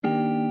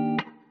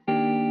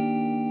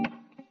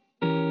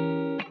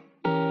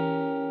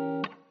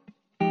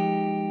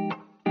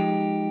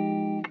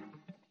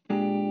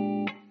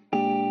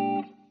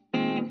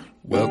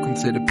Welcome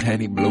to the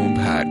Penny Bloom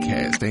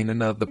Podcast. Ain't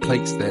another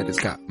place that has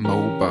got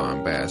more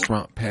bombast.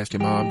 Romp past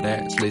your mom,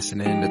 dad's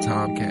listening to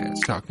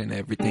Tomcats, talking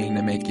everything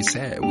that make you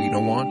sad. We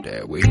don't want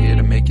that. We're here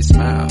to make you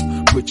smile.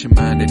 Put your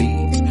mind at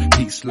ease.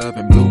 Peace, love,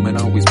 and bloom, and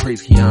always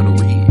praise Keanu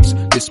Reeves.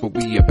 This what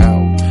we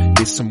about.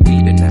 This some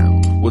weeding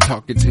now. We'll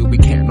talk until we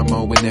can't no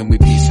more, and then we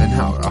peacing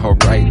out.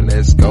 Alright,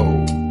 let's go.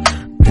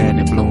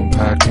 Penny Bloom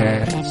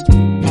Podcast.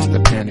 It's the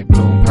Penny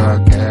Bloom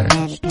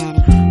Podcast.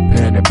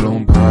 Penny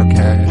Bloom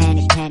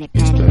Podcast.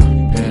 It's the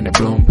Penny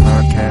Bloom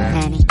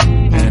Podcast.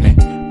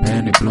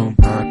 Penny Bloom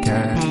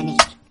Podcast.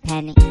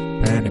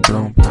 Penny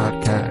Bloom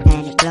Podcast.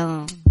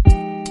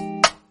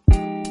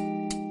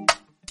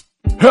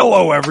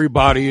 Hello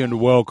everybody and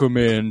welcome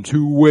in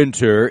to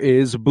Winter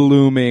is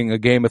Blooming, a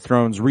Game of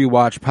Thrones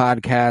rewatch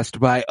podcast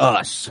by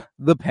us,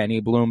 the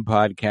Penny Bloom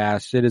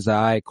Podcast. It is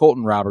I,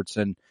 Colton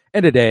Robertson,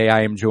 and today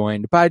I am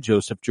joined by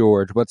Joseph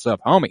George. What's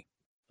up, homie?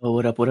 Oh,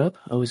 what up, what up?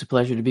 Always a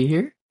pleasure to be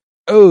here.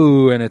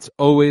 Oh, and it's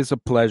always a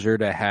pleasure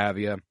to have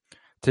you.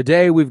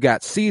 Today we've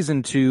got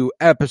Season 2,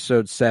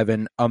 Episode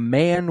 7, A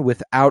Man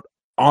Without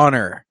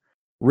Honor,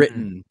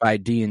 written by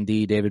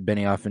D&D, David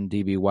Benioff and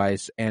D.B.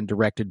 Weiss, and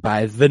directed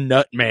by the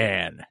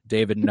Nutman,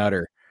 David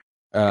Nutter.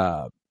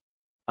 Man,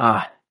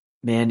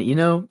 you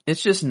know,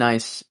 it's just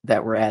nice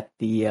that we're at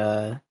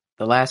the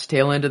last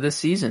tail end of this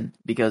season,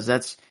 because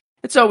it's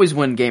always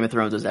when Game of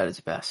Thrones is at its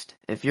best.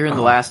 If you're in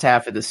the last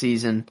half of the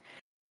season,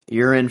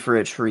 you're in for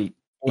a treat.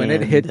 When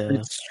it hits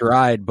its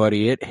stride,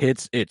 buddy, it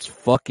hits its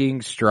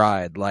fucking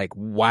stride. Like,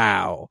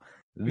 wow.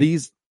 I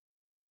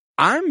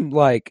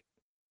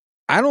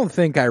don't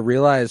think I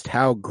realized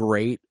how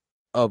great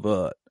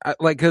of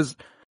because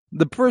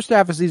the first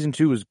half of Season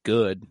 2 was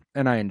good,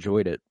 and I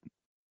enjoyed it.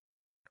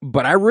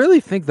 But I really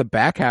think the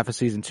back half of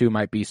Season 2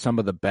 might be some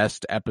of the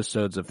best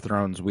episodes of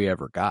Thrones we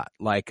ever got.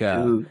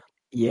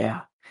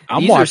 Yeah.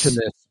 I'm watching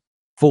this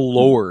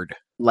floored.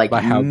 Like,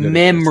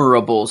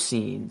 memorable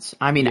scenes.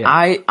 I mean,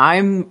 yeah.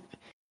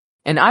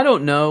 And I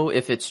don't know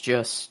if it's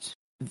just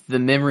the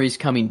memories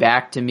coming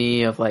back to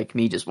me of, like,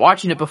 me just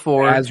watching it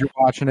before. As you're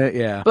watching it,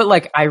 yeah. But,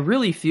 like, I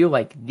really feel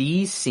like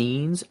these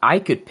scenes, I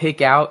could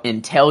pick out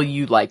and tell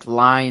you, like,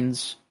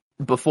 lines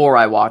before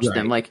I watched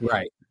them. Like,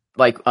 I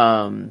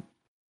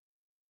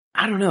don't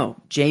know,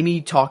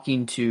 Jaime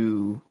talking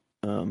to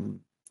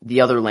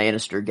the other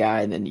Lannister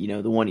guy, and then, you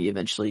know, the one he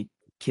eventually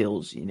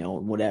kills, you know,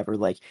 whatever.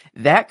 Like,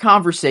 that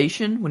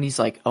conversation when he's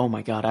like, oh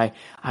my god,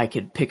 I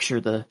could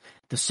picture the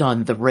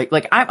sun, the rain.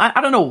 Like, I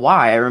don't know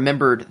why I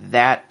remembered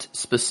that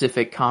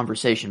specific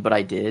conversation, but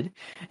I did.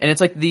 And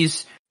it's like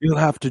these, you'll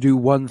have to do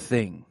one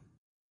thing.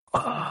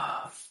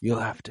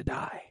 You'll have to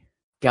die.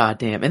 God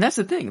damn. And that's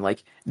the thing,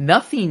 like,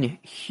 nothing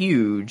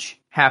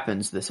huge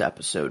happens this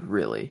episode,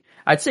 really.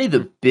 I'd say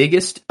the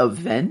biggest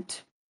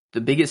event,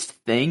 the biggest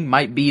thing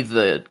might be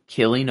the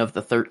killing of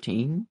the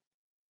 13.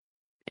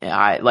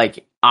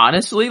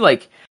 Honestly,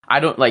 I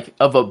don't,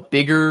 of a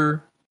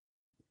bigger,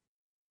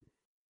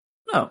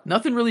 no,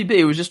 nothing really big.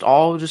 It was just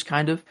all just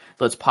kind of,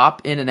 let's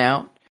pop in and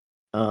out,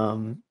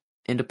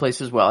 into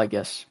places. Well, I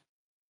guess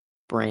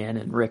Bran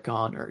and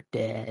Rickon are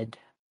dead,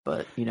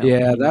 but, you know.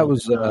 Yeah, that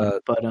was,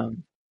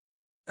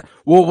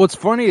 well, what's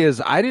funny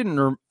is I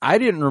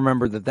didn't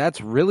remember that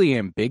that's really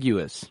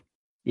ambiguous.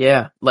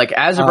 Yeah, like,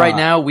 as of right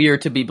now, we are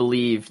to be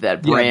believed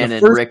that Bran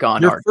and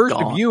Rickon are first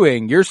gone.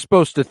 Viewing, you're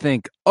supposed to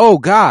think, oh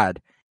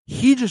god,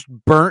 he just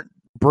burnt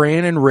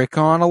Bran and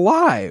Rickon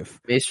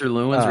alive. Maester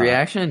Luwin's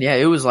reaction? Yeah,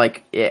 it was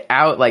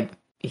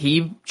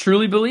he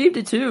truly believed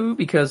it too,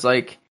 because,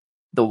 like,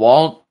 the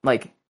or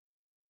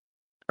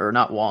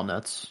not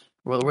walnuts.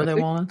 Were they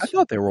walnuts? I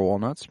thought they were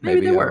walnuts.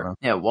 Maybe they were.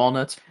 Yeah,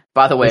 walnuts.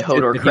 By the way,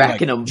 Hodor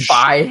cracking them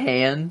by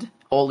hand.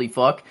 Holy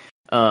fuck.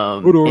 Few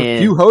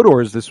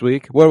Hodors this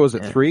week. What was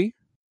it, 3?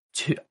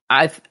 2.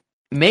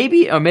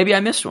 Maybe I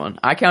missed one.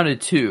 I counted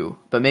 2,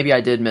 but maybe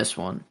I did miss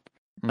one.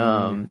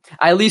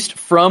 At least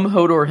from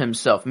Hodor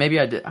himself. Maybe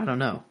I did. I don't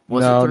know.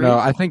 Was it 3? No,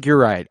 I think you're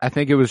right. I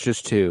think it was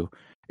just 2.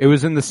 It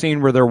was in the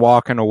scene where they're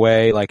walking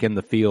away, like, in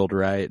the field,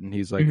 right? And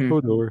he's like,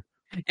 Hodor.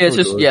 Yeah, it's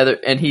just,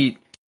 and he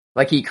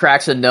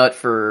cracks a nut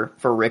for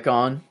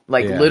Rickon.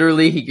 Like,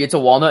 literally, he gets a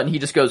walnut and he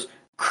just goes,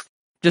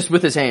 just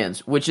with his hands,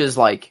 which is,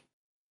 like,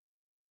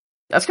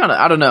 that's kind of,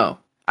 I don't know.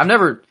 I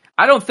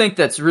don't think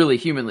that's really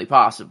humanly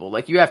possible.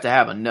 Like, you have to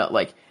have a nut,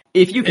 like,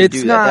 if you can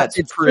do that,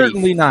 that's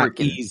certainly not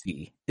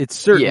easy. It's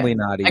certainly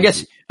not easy. I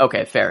guess,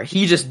 okay, fair.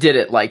 He just did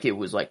it like it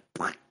was like,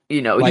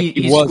 you know, he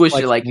squished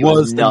it like it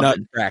was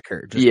nothing.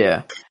 Nutcracker.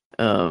 Yeah.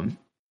 But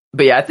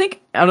yeah,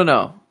 I don't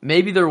know.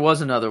 Maybe there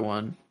was another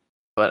one,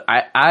 but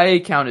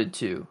I counted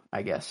 2,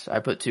 I guess. I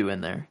put 2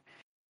 in there.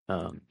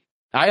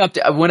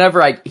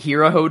 Whenever I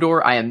hear a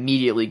Hodor, I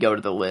immediately go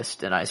to the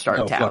list and I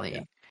start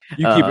tallying.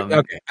 You keep it.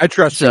 Okay. I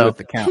trust you with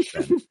the count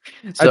then.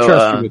 I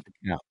trust you with the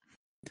count.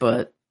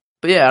 But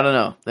yeah, I don't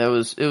know.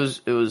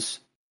 It was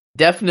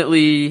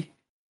definitely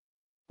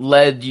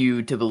led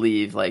you to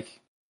believe,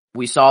 like,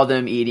 we saw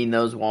them eating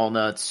those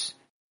walnuts.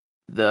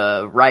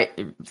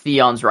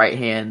 Theon's right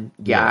hand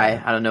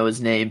guy, I don't know his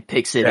name,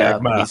 picks it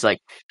up and he's like,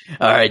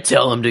 all right,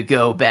 tell him to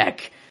go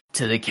back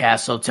to the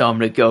castle, tell him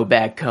to go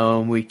back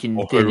home. We can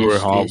finish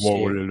this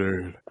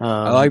here.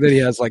 I like that he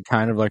has like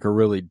kind of like a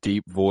really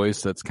deep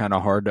voice that's kind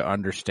of hard to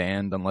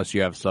understand unless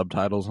you have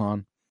subtitles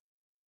on.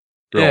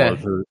 Yeah, I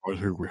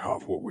think we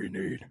have what we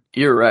need.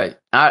 You're right.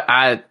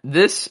 I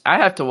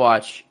have to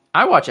watch.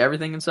 I watch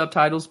everything in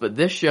subtitles, but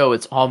this show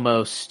it's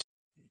almost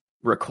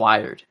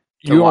required.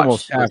 You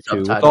almost have to,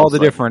 with all the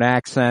different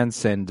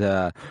accents and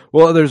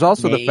well, there's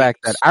also the fact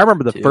that I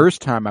remember the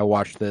first time I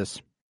watched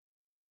this.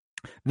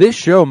 This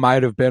show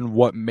might have been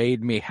what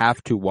made me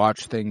have to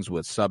watch things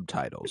with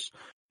subtitles.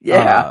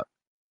 Yeah,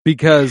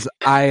 because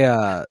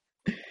I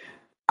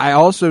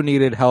also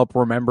needed help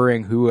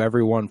remembering who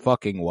everyone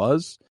fucking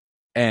was,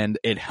 and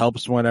it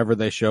helps whenever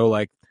they show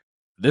like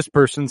this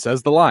person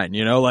says the line.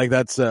 You know, like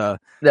that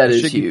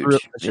is huge.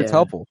 That shit's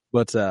helpful,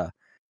 but.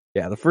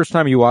 Yeah, the first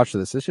time you watch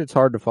this shit's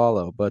hard to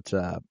follow. But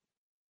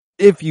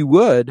if you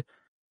would,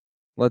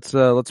 let's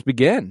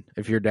begin.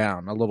 If you're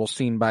down, a little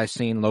scene by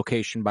scene,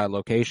 location by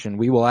location.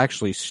 We will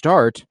actually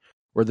start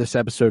where this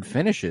episode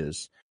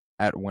finishes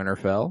at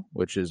Winterfell,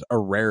 which is a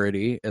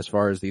rarity as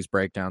far as these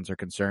breakdowns are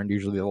concerned.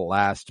 Usually, the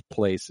last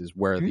place is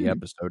where the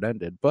episode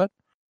ended, but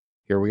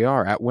here we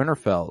are at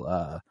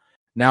Winterfell.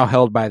 Now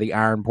held by the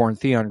Ironborn,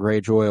 Theon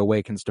Greyjoy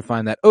awakens to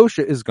find that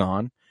Osha is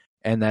gone,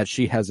 and that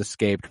she has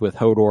escaped with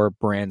Hodor,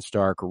 Bran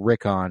Stark,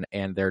 Rickon,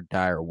 and their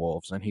dire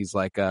wolves. And he's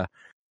like, all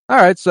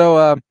right,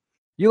 so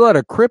you let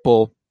a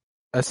cripple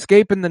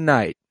escape in the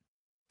night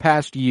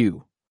past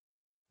you.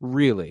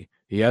 Really?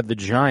 He had the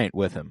giant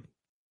with him.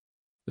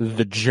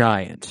 The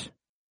giant.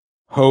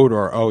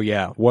 Hodor, oh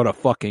yeah, what a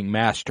fucking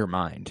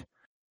mastermind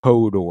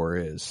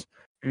Hodor is.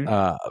 Who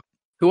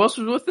else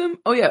was with him?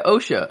 Oh yeah,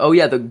 Osha. Oh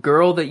yeah, the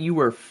girl that you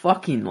were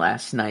fucking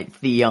last night,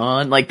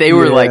 Theon. Like they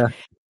were like...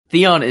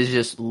 Theon is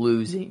just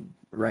losing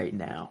right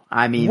now.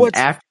 I mean,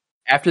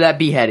 after that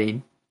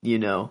beheading, you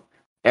know,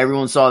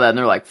 everyone saw that and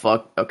they're like,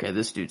 fuck, okay,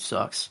 this dude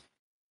sucks.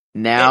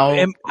 Now...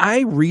 Am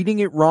I reading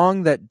it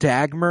wrong that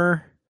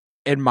Dagmar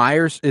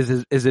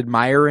is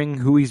admiring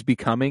who he's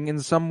becoming in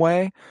some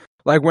way?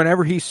 Like,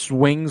 whenever he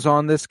swings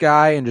on this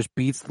guy and just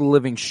beats the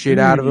living shit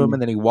out of him, and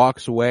then he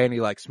walks away and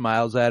he, like,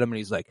 smiles at him and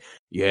he's like,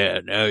 yeah,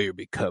 now you're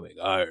becoming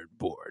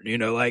Ironborn. You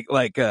know,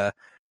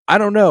 I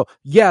don't know.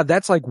 Yeah,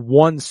 that's like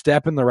one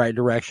step in the right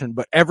direction,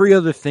 but every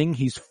other thing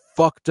he's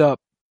fucked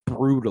up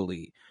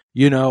brutally.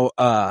 You know,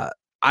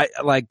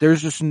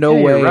 there's just no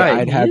way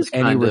I'd have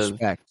any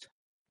respect.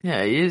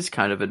 Yeah, he is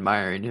kind of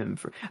admiring him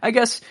for, I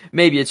guess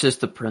maybe it's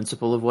just the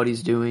principle of what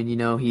he's doing. You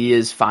know, he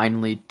is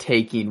finally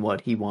taking what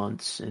he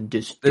wants and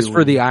just this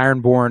for the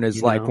Ironborn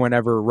is like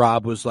whenever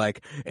Robb was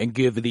like, and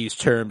give these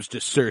terms to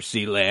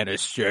Cersei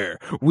Lannister,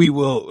 we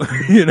will,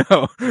 you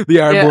know, the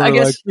Ironborn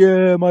are like,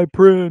 yeah, my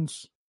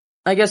prince.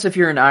 I guess if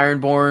you're an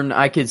Ironborn,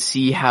 I could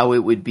see how it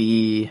would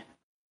be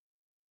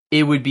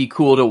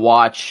cool to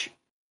watch,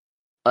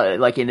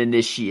 like an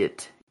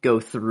initiate go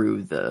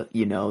through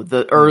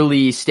the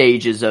early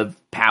stages of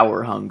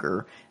power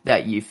hunger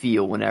that you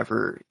feel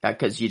whenever,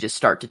 because you just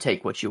start to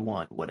take what you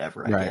want,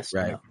 whatever, I guess.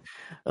 Right. You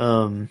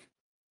know?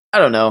 I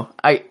don't know.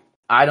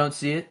 I don't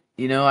see it.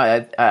 You know,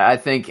 I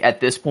think at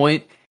this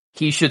point,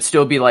 he should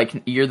still be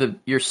like,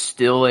 you're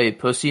still a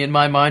pussy in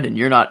my mind, and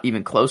you're not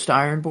even close to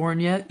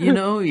Ironborn yet, you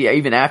know? Yeah,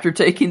 even after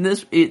taking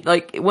this,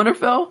 like,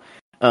 Winterfell.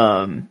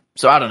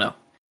 So I don't know.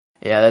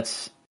 Yeah,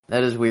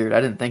 that is weird. I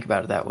didn't think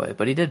about it that way,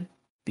 but he did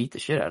beat the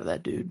shit out of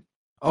that dude.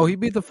 Oh, he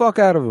beat the fuck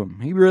out of him.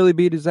 He really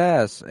beat his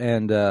ass,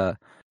 and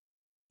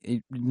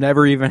he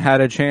never even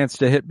had a chance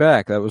to hit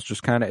back. That was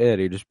just kind of it.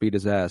 He just beat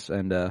his ass,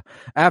 and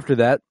after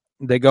that,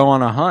 they go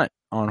on a hunt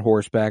on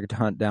horseback to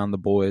hunt down the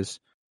boys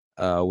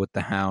with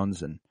the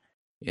hounds, and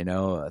you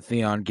know,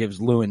 Theon gives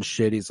Lewin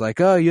shit. He's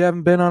like, "Oh, you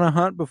haven't been on a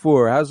hunt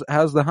before.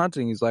 How's the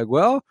hunting?" He's like,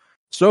 "Well,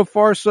 so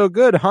far so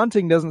good.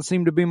 Hunting doesn't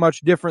seem to be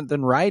much different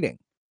than riding."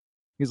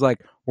 He's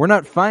like, "We're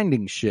not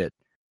finding shit,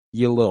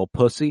 you little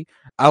pussy."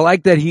 I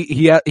like that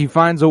he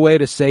finds a way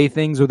to say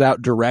things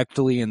without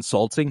directly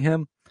insulting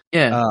him.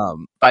 Yeah,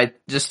 by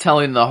just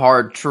telling the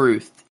hard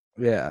truth.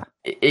 Yeah,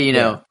 you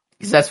know,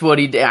 because that's what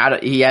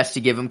he has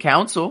to give him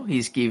counsel.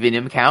 He's giving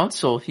him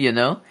counsel. You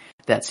know.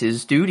 That's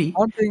his duty.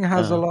 Hunting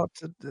has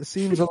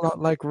seems a lot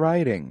like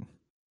riding.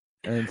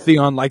 And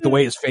Theon, like the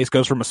way his face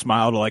goes from a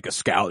smile to like a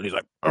scowl, and he's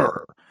like,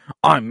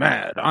 I'm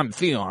mad. I'm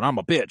Theon. I'm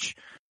a bitch.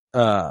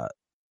 But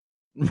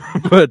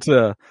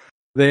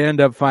they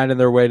end up finding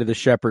their way to the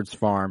shepherd's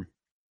farm.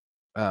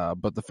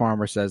 But the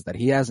farmer says that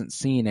he hasn't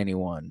seen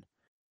anyone.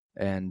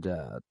 And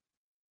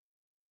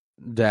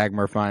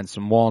Dagmar finds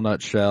some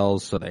walnut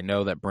shells, so they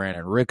know that Bran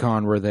and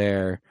Rickon were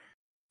there.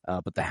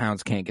 But the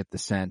hounds can't get the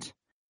scent.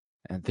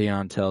 And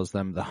Theon tells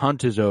them the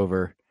hunt is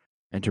over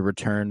and to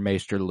return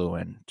Maester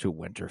Lewin to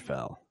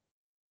Winterfell.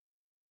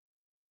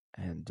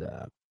 And,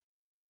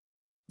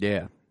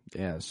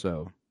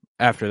 so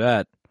after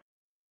that,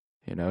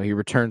 you know, he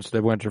returns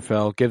to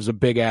Winterfell, gives a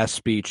big-ass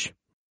speech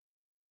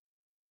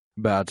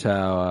about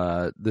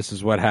how this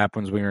is what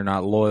happens when you're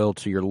not loyal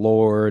to your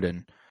lord,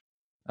 and,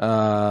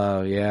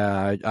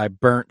 I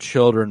burnt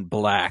children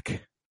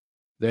black.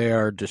 They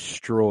are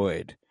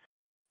destroyed.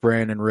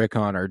 Bran and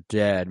Rickon are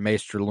dead.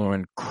 Maester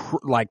Luwin,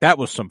 like that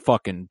was some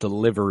fucking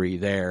delivery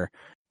there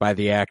by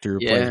the actor who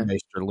plays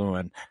Maester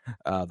Luwin.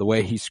 The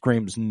way he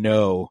screams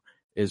no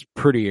is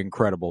pretty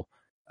incredible.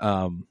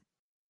 I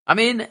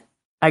mean,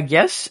 I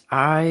guess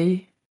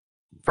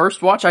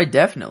first watch, I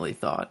definitely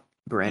thought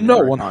Bran.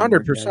 No,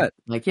 100%.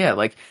 Like, yeah,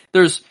 like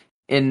there's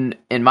in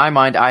my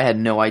mind, I had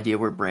no idea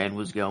where Bran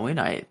was going.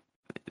 I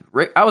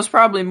was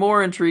probably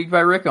more intrigued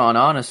by Rickon,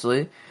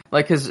 honestly.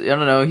 Like, cause I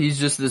don't know, he's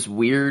just this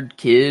weird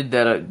kid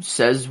that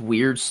says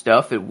weird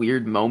stuff at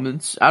weird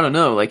moments. I don't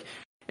know, like,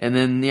 and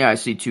then I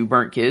see two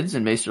burnt kids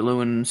and Maester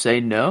Luwin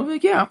say no.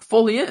 Like, yeah, I'm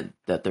fully in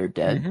that they're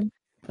dead.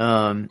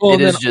 Mm-hmm. Well,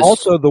 then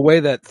also the way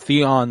that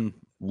Theon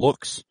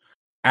looks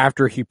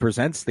after he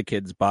presents the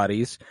kids'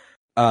 bodies,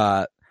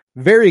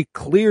 very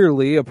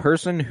clearly a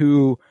person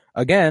who,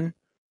 again,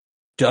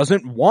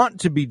 doesn't want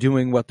to be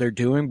doing what they're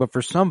doing, but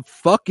for some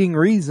fucking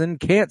reason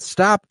can't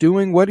stop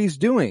doing what he's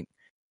doing.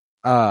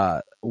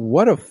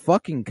 What a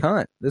fucking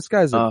cunt. This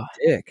guy's a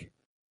dick.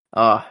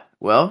 Well,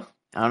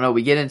 I don't know.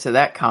 We get into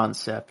that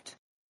concept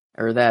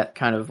or that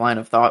kind of line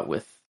of thought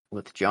with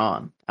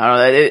Jon. I don't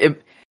know.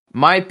 It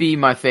might be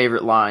my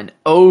favorite line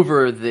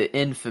over the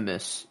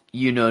infamous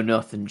 "You know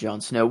nothing, Jon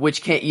Snow,"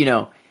 which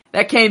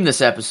that came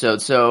this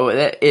episode. So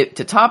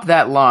to top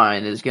that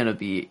line is gonna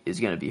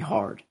be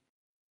hard.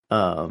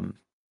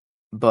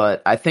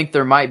 But I think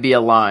there might be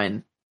a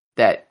line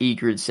that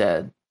Ygritte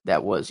said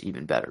that was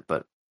even better.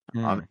 But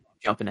I'm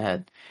jumping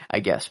ahead, I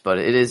guess. But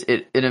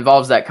it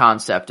involves that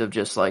concept of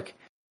just like,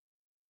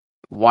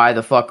 why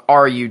the fuck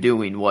are you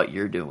doing what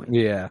you're doing?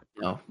 Yeah.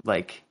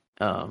 But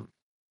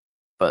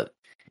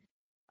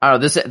I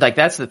don't know,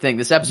 that's the thing.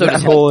 This episode,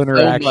 that whole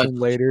interaction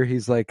later,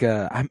 he's like,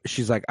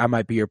 she's like, I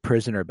might be your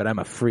prisoner, but I'm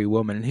a free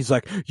woman. And he's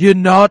like, you're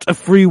not a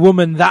free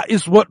woman. That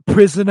is what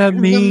prisoner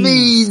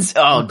means.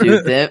 Oh,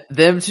 dude,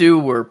 them two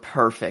were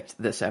perfect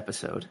this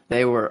episode.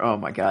 They were, oh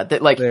my God.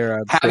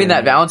 Having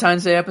that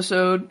Valentine's Day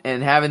episode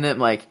and having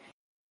them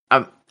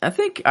I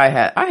think I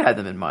had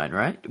them in mind,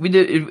 right? We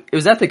did.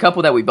 Was that the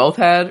couple that we both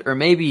had, or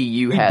maybe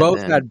you had? We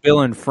both had Bill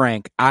and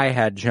Frank. I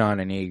had Jon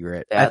and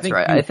Ygritte. That's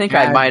right. I think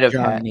I might have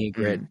Jon had and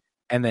Ygritte,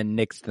 and then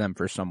nixed them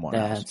for someone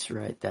else.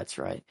 That's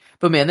right.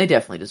 But man, they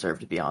definitely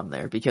deserve to be on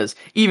there because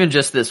even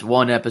just this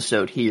one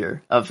episode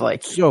here of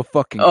like so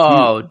fucking.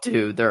 Oh, cute.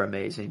 Dude, they're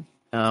amazing.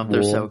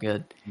 They're so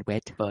good.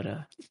 Wet, but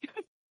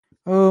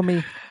oh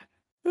me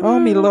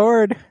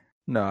Lord.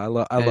 No, I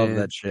love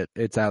that shit.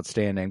 It's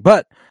outstanding.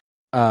 But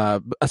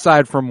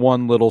aside from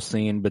one little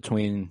scene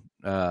between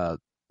the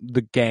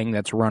gang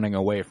that's running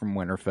away from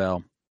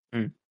Winterfell,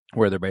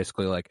 where they're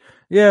basically like,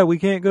 yeah, we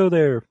can't go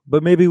there,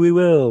 but maybe we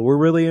will. We're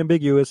really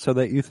ambiguous so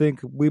that you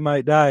think we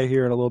might die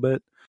here in a little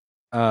bit.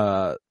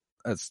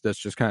 That's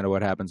just kind of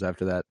what happens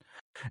after that.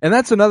 And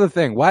that's another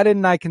thing. Why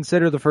didn't I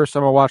consider the first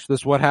time I watched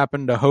this what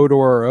happened to Hodor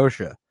or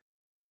Osha?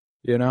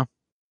 You know?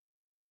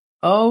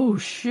 Oh,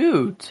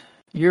 shoot.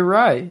 You're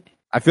right.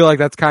 I feel like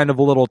that's kind of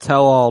a little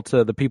tell-all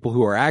to the people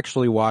who are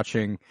actually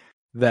watching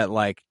that,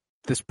 like,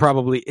 this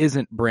probably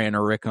isn't Bran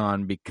or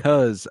Rickon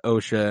because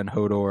Osha and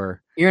Hodor.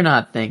 You're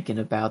not thinking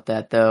about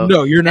that, though.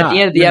 No, you're not. At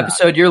the end of the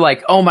episode, you're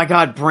like, oh my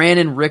God, Bran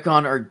and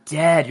Rickon are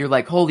dead. You're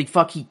like, holy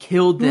fuck, he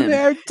killed them.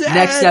 They're dead.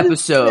 Next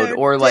episode. They're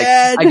or like,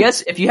 dead. I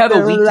guess if you have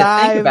They're a week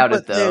alive, to think about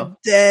it, though.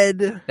 They're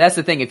dead. That's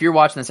the thing. If you're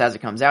watching this as it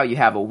comes out, you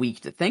have a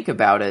week to think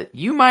about it.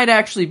 You might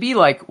actually be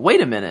like,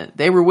 wait a minute,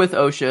 they were with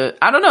Osha.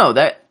 I don't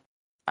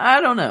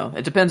know.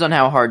 It depends on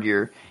how hard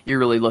you're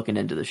really looking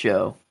into the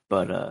show.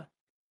 But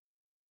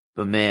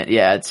man,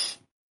 yeah, it's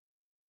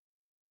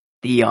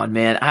Theon,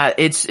 man.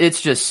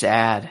 It's just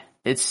sad.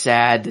 It's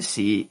sad to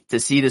see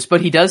this.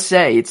 But he does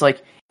say it's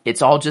like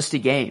it's all just a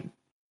game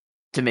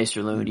to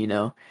Maester Luwin, you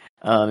know.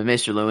 And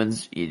Maester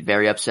Luwin's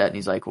very upset, and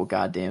he's like, "Well,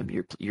 goddamn,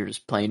 you're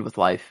just playing with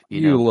life,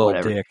 you know, little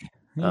whatever." Dick.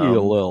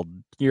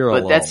 You're a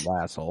little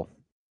asshole.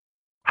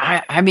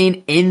 I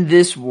mean, in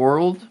this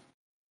world,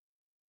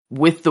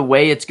 with the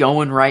way it's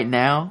going right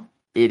now,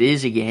 it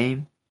is a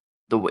game.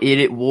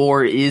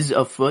 War is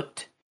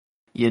afoot,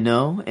 you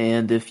know,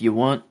 and if you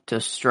want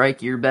to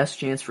strike your best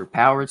chance for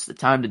power, it's the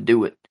time to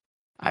do it,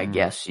 I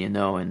guess, you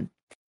know.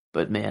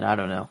 But man, I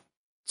don't know,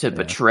 to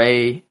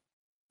betray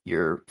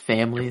your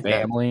family, that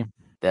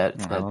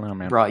I don't know,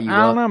 man. brought you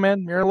I don't know,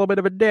 man. You're a little bit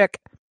of a dick.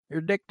 You're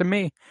a dick to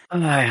me.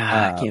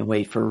 I can't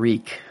wait for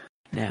Reek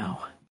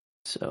now,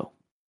 so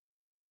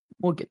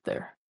we'll get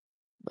there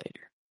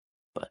later.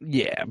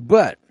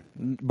 But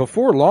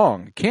before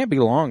long, can't be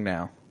long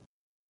now.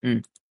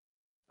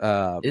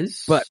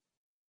 But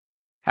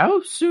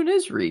how soon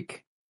is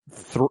Reek?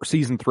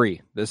 Season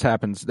 3. That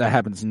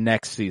happens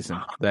next season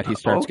that he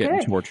starts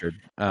getting tortured.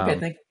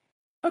 Okay,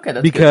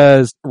 that's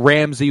because good.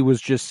 Ramsay was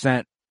just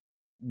sent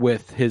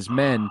with his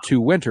men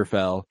to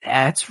Winterfell.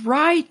 That's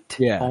right.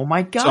 Yeah. Oh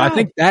my God. So I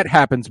think that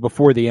happens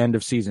before the end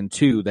of season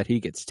 2 that he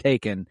gets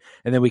taken,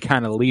 and then we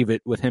kind of leave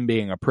it with him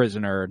being a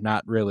prisoner,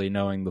 not really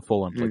knowing the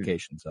full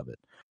implications of it.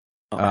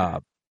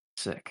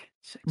 Sick.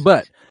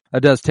 But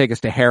that does take us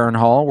to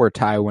Harrenhal, where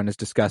Tywin is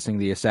discussing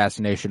the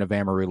assassination of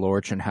Amory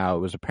Lorch and how it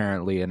was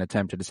apparently an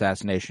attempted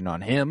assassination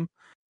on him.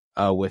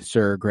 with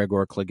Sir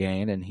Gregor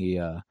Clegane, and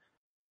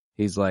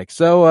he's like,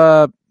 so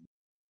I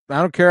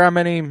don't care how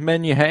many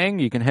men you hang,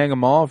 you can hang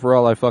them all for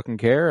all I fucking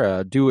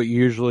care. Do what you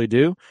usually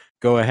do.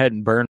 Go ahead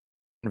and burn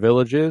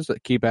villages.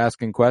 Keep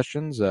asking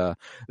questions.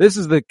 This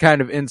is the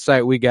kind of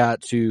insight we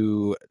got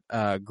to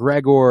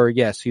Gregor.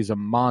 Yes, he's a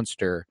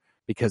monster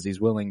because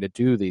he's willing to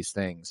do these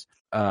things.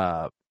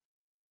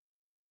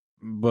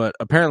 But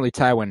apparently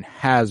Tywin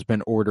has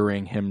been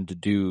ordering him to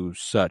do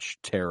such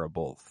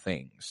terrible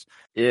things.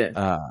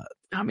 Yeah.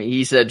 I mean,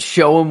 he said,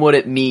 show him what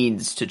it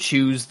means to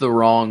choose the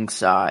wrong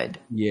side.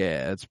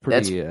 Yeah, it's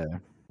pretty...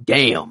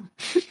 damn.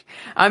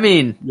 I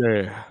mean,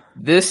 yeah.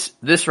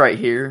 This right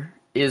here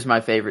is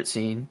my favorite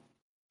scene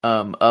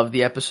of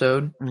the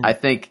episode. I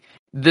think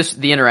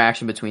the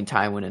interaction between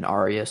Tywin and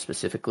Arya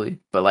specifically.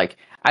 But, like,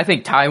 I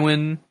think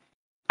Tywin...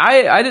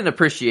 I didn't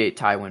appreciate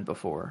Tywin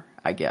before,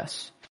 I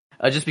guess.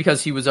 Just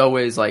because he was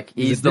always like,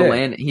 he's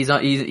leading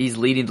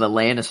the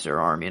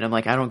Lannister army, and I'm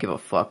like, I don't give a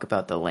fuck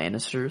about the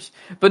Lannisters.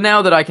 But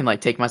now that I can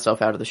like take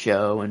myself out of the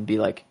show and be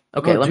like,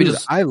 okay, me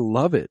just. I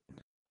love it.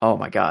 Oh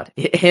my god,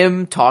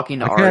 him talking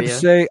to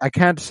Arya. I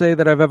can't say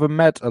that I've ever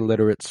met a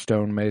literate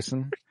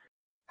stonemason.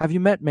 Have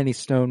you met many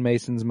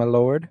stonemasons, my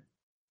lord?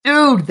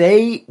 Dude,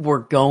 they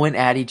were going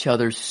at each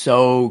other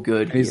so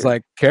good. He's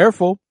like,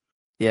 careful.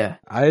 Yeah,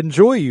 I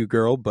enjoy you,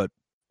 girl, but.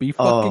 Be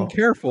fucking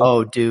careful.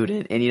 Oh,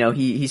 dude. And you know,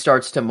 he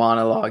starts to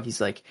monologue. He's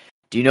like,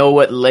 do you know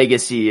what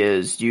legacy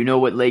is? Do you know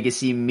what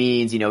legacy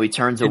means? You know, he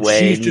turns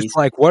away. She's just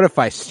like, what if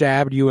I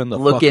stabbed you in the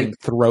fucking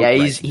throat?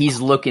 Yeah, he's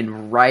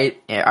looking right.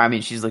 I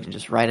mean, she's looking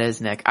just right at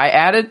his neck. I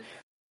added,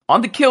 on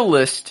the kill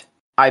list,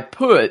 I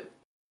put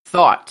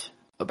thought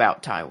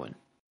about Tywin.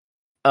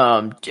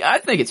 I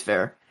think it's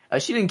fair.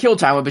 She didn't kill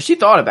Tywin, but she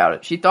thought about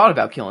it. She thought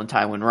about killing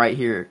Tywin right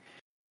here.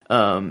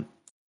 I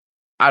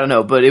don't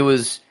know, but it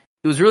was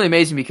really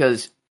amazing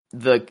because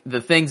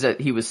the things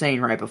that he was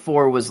saying right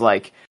before was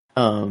like,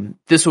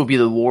 this will be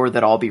the war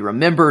that I'll be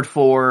remembered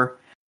for.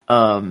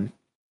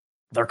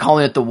 They're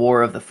calling it the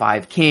War of the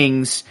Five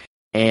Kings,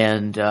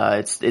 and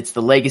it's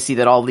the legacy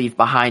that I'll leave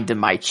behind to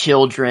my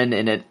children.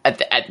 And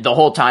at the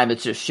whole time,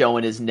 it's just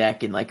showing his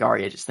neck, and like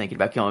Arya just thinking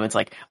about killing him. It's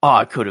like, oh,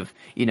 I could have,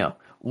 you know,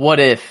 what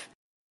if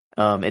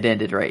it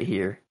ended right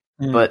here?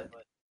 But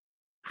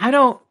I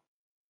don't.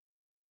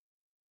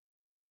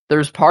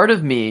 There's part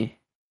of me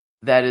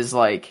that is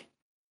like,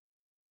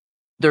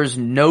 there's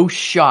no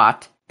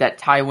shot that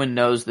Tywin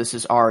knows this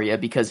is Arya,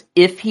 because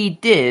if he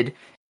did,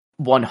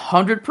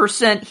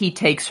 100% he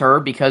takes her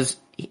because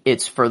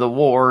it's for the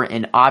war,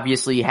 and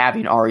obviously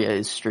having Arya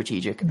is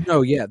strategic.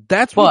 No, yeah,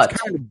 that's what's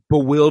kind of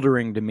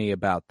bewildering to me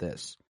about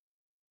this.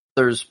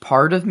 There's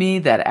part of me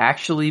that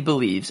actually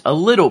believes a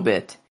little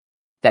bit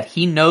that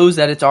he knows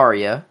that it's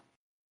Arya,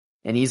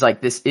 and he's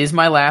like, this is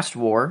my last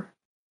war.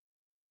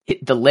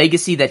 The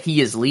legacy that he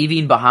is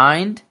leaving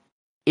behind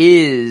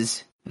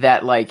is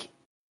that, like,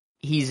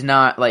 he's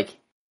not, like,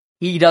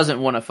 he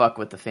doesn't want to fuck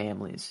with the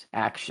families,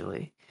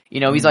 actually. You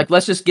know, he's like,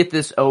 let's just get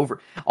this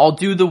over. I'll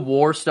do the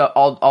war stuff.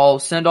 I'll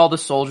send all the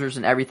soldiers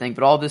and everything,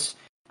 but all this,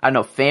 I don't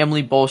know,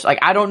 family bullshit. Like,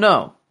 I don't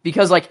know.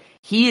 Because, like,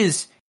 he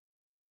is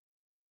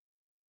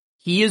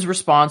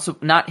responsible,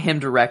 not him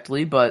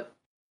directly, but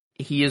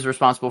he is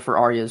responsible for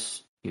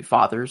Arya's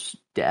father's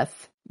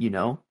death. You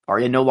know,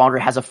 Arya no longer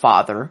has a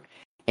father.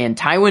 And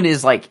Tywin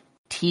is, like,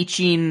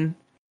 teaching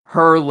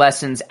her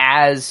lessons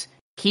as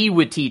he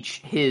would teach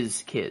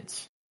his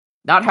kids.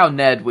 Not how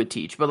Ned would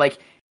teach, but, like,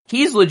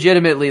 he's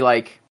legitimately,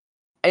 like,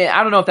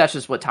 I don't know if that's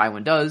just what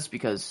Tywin does,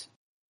 because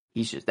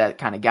he's just that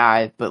kind of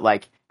guy, but,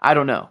 like, I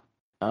don't know.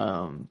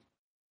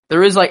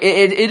 There is, like,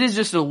 it is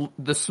just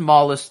the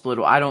smallest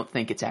little, I don't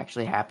think it's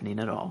actually happening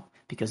at all.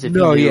 Because if he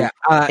knew,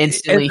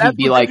 instantly he'd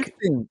be like...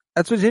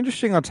 That's what's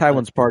interesting on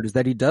Tywin's part, is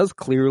that he does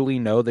clearly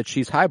know that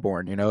she's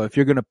highborn. You know, if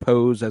you're going to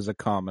pose as a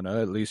commoner,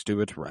 at least do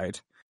it right.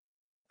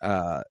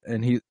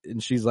 And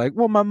she's like,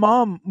 well, my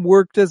mom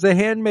worked as a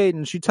handmaid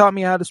and she taught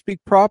me how to speak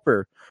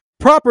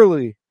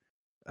properly.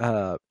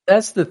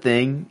 That's the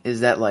thing, is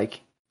that,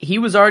 like, he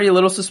was already a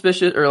little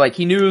suspicious, or, like,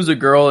 he knew it was a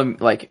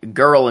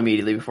girl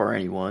immediately before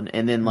anyone.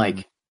 And then,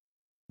 like,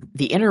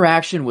 the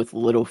interaction with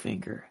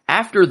Littlefinger.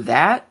 After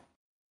that,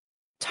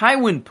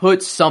 Tywin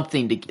put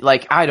something to,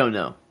 like, I don't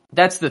know.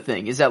 That's the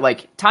thing, is that,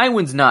 like,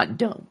 Tywin's not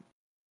dumb.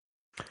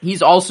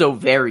 He's also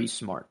very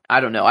smart.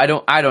 I don't know. I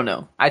don't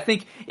know. I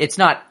think it's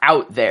not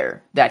out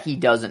there that he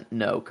doesn't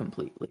know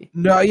completely.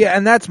 No, yeah,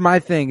 and that's my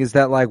thing, is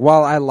that, like,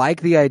 while I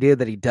like the idea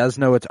that he does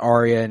know it's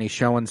Arya and he's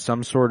showing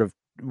some sort of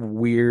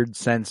weird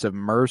sense of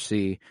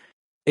mercy,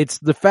 it's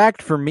the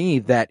fact for me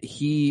that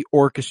he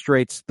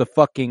orchestrates the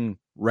fucking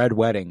Red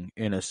Wedding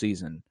in a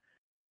season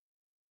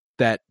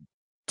that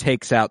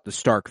takes out the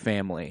Stark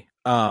family.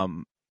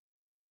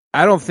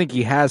 I don't think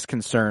he has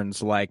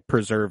concerns like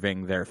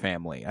preserving their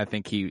family. I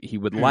think he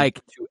would like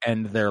to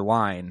end their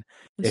line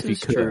if he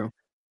could. True.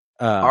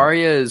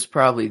 Arya is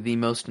probably the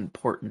most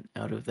important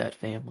out of that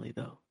family,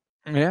 though.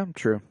 Yeah,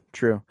 true.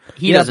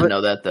 He doesn't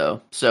know that,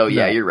 though. So,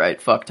 yeah, you're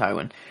right. Fuck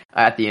Tywin.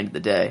 At the end of the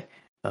day,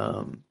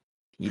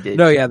 he did.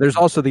 No, yeah, there's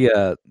also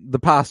the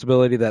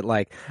possibility that,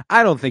 like,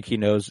 I don't think he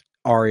knows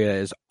Arya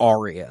is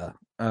Arya.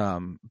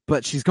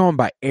 But she's going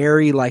by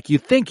Aerie. Like, you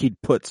think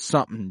he'd put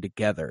something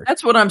together.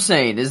 That's what I'm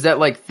saying, is that,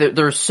 like,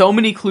 there's so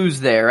many clues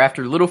there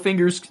after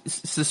Littlefinger's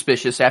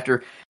suspicious,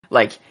 after,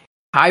 like,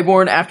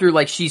 Highborn, after,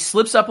 like, she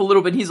slips up a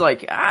little bit, he's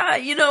like,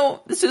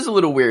 this is a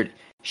little weird.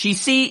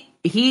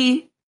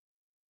 He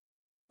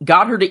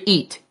got her to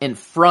eat in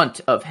front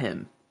of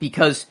him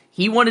because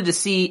he wanted to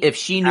see if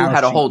she knew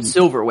how to hold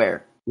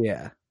silverware.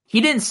 Yeah.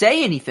 He didn't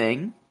say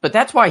anything, but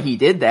that's why he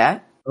did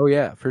that. Oh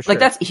yeah, for sure.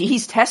 Like,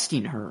 he's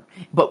testing her.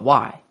 But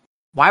why?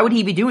 Why would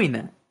he be doing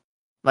that?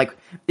 Like,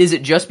 is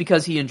it just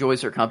because he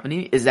enjoys her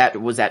company? Was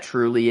that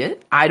truly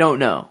it? I don't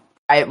know.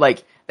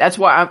 That's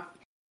why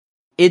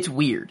it's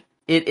weird.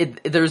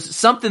 There's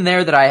something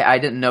there that I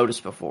didn't notice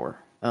before.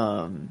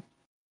 And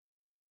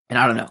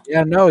I don't know.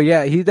 Yeah, no,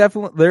 yeah, he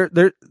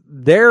definitely,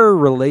 their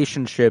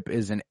relationship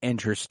is an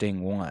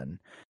interesting one.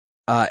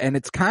 And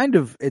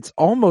it's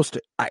almost,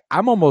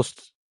 I'm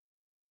almost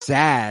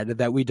sad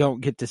that we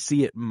don't get to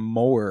see it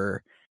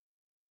more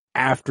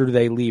after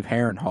they leave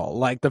Harrenhal.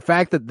 Like, the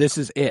fact that this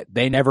is it.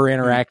 They never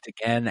interact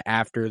again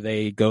after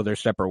they go their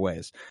separate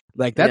ways.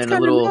 Like, that's kind of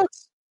a little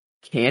nuts.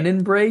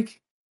 Canon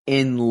break,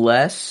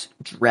 unless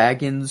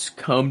dragons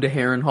come to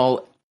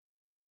Harrenhal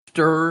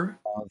after.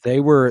 They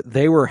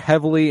were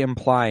heavily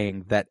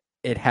implying that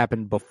it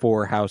happened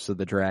before House of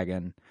the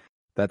Dragon,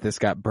 that this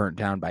got burnt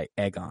down by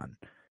Aegon.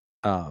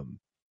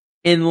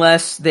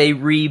 Unless they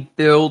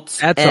rebuilt.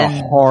 That's a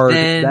hard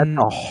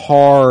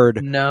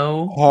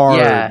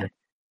yeah.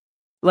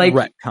 Like,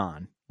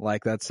 retcon.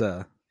 Like, that's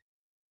a.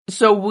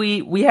 So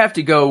we have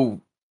to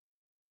go.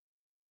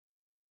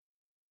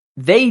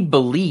 They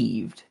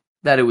believed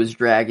that it was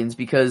dragons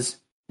because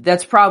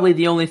that's probably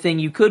the only thing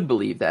you could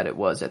believe that it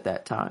was at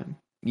that time,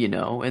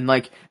 and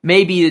like,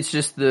 maybe it's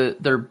just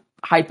they're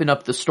hyping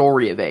up the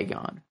story of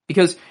Aegon,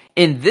 because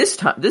in this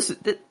time,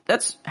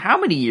 that's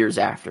how many years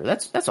after?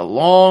 That's a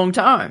long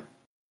time.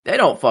 They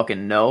don't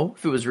fucking know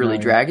if it was really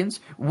dragons.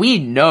 We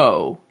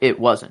know it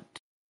wasn't.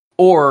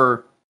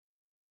 Or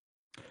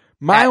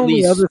my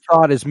only other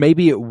thought is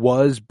maybe it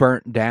was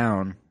burnt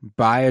down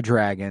by a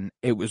dragon.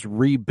 It was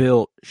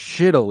rebuilt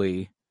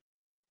shittily,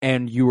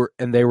 and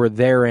they were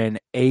therein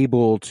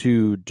able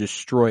to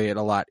destroy it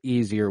a lot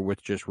easier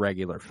with just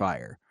regular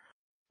fire.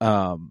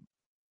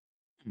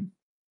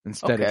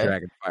 Instead of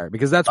dragon fire,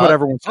 because that's what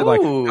everyone said.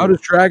 Like, how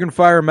does dragon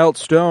fire melt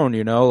stone?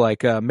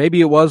 Like, maybe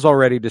it was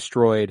already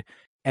destroyed.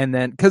 And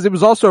then, because it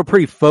was also a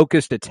pretty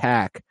focused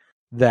attack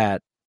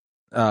that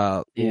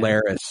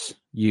Larys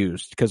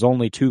used, because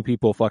only 2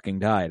 people fucking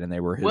died, and they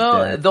were his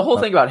dad. The whole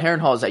thing about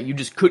Harrenhal is that you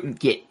just couldn't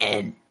get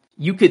in.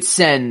 You could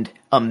send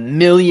 1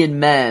 million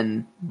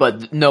men,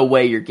 but no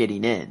way you're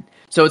getting in.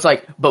 So it's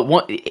like, but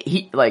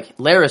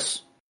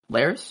Larys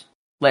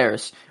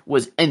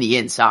was in the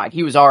inside.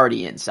 He was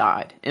already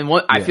inside, and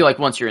I feel like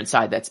once you're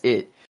inside, that's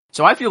it.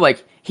 So I feel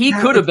like he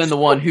could have been the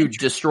one who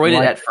destroyed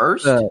it at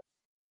first. The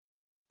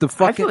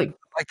fucking.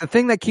 Like, the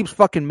thing that keeps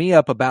fucking me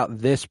up about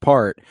this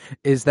part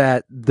is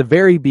that the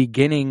very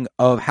beginning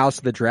of House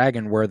of the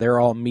Dragon, where they're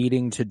all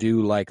meeting to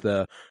do, like,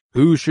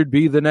 who should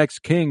be the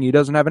next king? He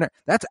doesn't have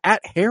that's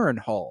at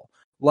Harrenhal.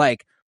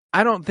 Like,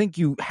 I don't think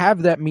you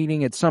have that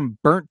meeting at some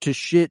burnt to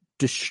shit,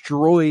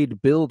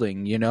 destroyed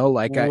building,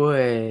 Like,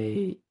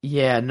 wait.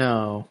 Yeah,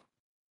 no.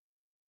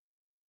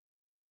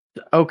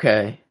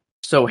 Okay.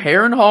 So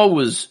Harrenhal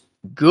was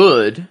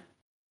good.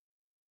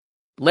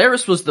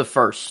 Larys was the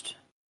first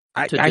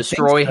to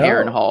destroy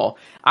Harrenhal.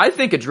 I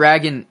think if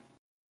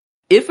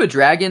a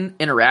dragon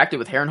interacted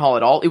with Harrenhal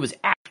at all, it was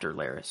after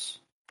Larys.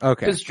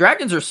 Okay. Because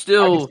dragons are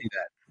still,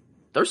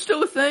 they're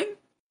still a thing.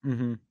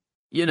 Mm-hmm.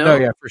 No,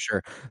 yeah, for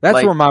sure.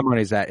 That's where my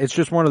money's at. It's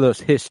just one of those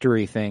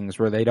history things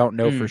where they don't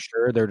know for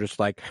sure. They're just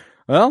like,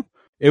 well,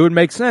 it would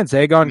make sense.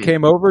 Aegon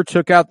came over,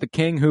 took out the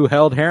king who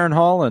held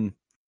Harrenhal, and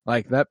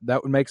like that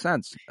would make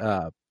sense.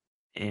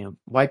 And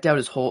wiped out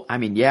his whole,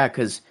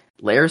 because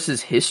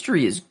Larys'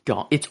 history is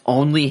gone. It's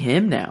only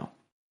him now.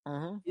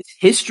 His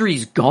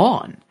history's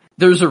gone.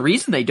 There's a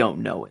reason they don't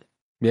know it.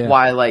 Yeah.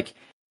 Why,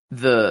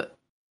 do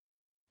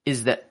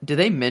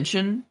they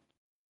mention?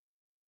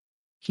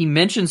 He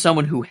mentioned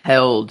someone who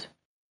held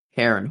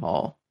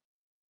Harrenhal.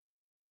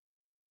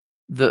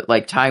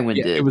 Tywin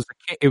did.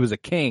 It was a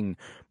king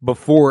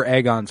before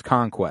Aegon's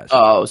conquest.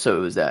 Oh, so it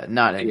was that,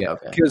 not Aegon. Yeah,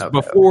 because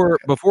before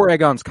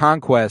Aegon's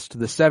conquest,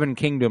 the 7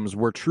 kingdoms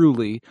were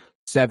truly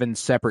 7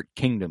 separate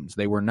kingdoms.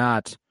 They were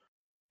not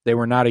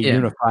a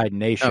unified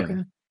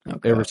nation. Okay.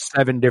 There were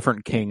 7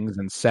 different kings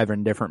in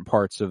 7 different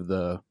parts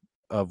of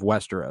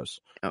Westeros.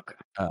 Okay.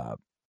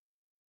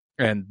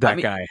 And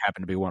that guy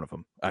happened to be one of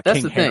them. That's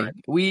King the thing.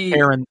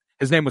 Harren,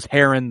 his name was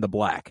Harren the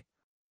Black.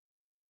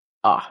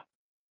 Ah,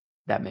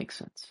 that makes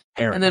sense.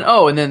 Harren.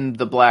 And then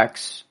the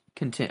blacks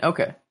continue.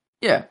 Okay.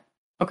 Yeah.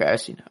 Okay, I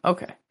see now.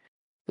 Okay.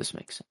 This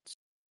makes sense.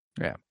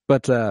 Yeah.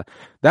 But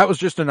that was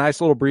just a nice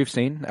little brief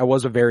scene. That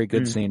was a very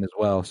good scene as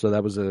well. So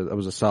that was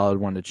a solid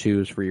one to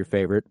choose for your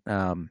favorite.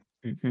 I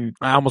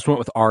almost went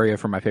with Arya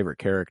for my favorite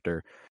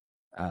character.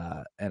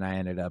 And I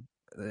ended up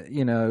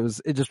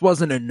it just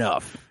wasn't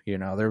enough.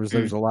 There was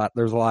a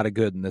lot of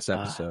good in this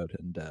episode,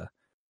 and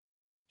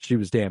she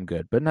was damn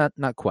good, but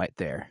not quite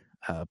there.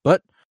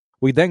 But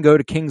we then go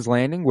to King's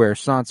Landing, where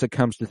Sansa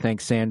comes to thank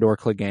Sandor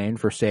Clegane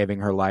for saving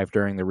her life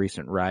during the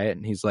recent riot,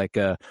 and he's like,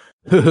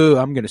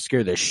 I'm gonna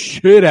scare the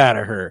shit out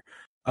of her.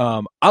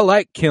 I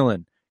like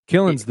killing.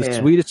 Killing's the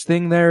sweetest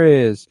thing there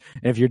is.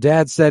 And if your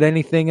dad said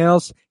anything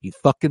else, he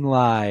fucking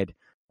lied.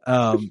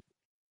 And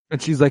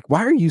she's like,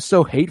 why are you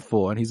so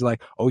hateful? And he's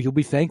like, oh, you'll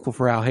be thankful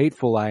for how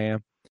hateful I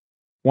am.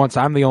 Once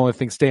I'm the only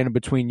thing standing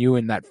between you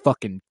and that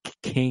fucking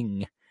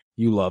king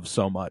you love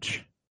so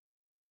much.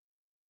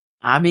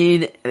 I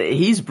mean,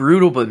 he's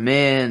brutal, but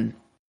man,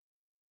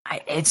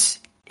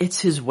 it's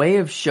his way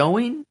of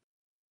showing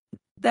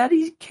that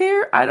he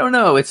cares. I don't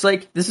know. It's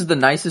like, this is the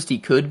nicest he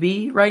could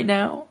be right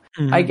now,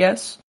 I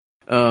guess.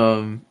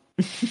 But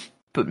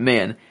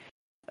man,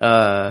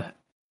 I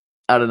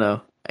don't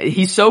know.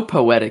 He's so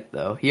poetic,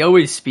 though. He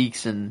always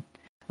speaks in,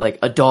 like,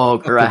 a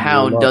dog or a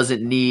hound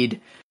doesn't need,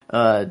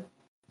 I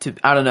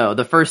don't know.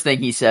 The first thing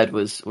he said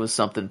was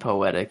something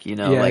poetic,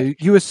 Yeah,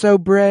 like, you were so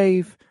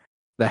brave.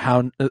 The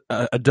hound,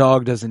 a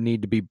dog doesn't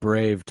need to be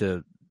brave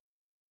to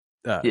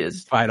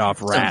fight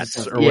off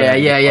rats. Or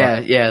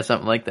yeah,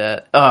 something like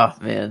that. Oh,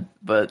 man.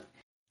 But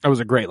that was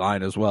a great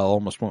line as well.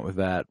 Almost went with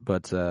that.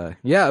 But,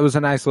 yeah, it was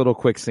a nice little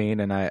quick scene,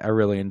 and I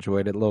really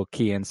enjoyed it. A little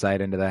key insight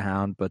into the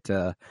hound, but,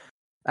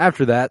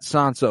 after that,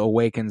 Sansa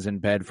awakens in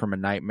bed from a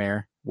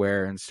nightmare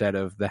where instead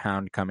of the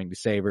hound coming to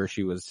save her,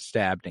 she was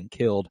stabbed and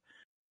killed.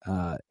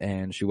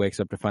 And she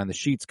wakes up to find the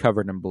sheets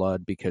covered in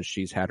blood because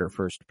she's had her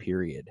first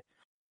period.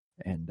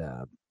 And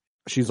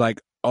she's like,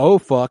 oh,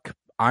 fuck,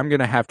 I'm going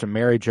to have to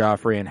marry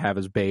Joffrey and have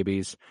his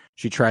babies.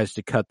 She tries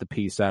to cut the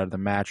piece out of the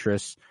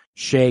mattress.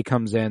 Shay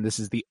comes in. This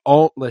is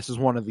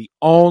one of the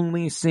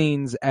only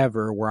scenes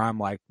ever where I'm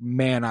like,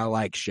 man, I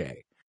like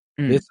Shay.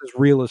 This is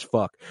real as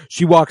fuck.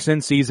 She walks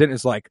in, sees it, and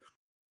is like,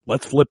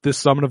 let's flip this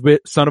son of a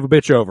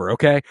bitch over,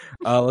 okay?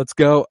 Let's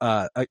go.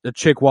 A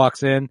chick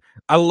walks in.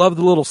 I love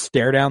the little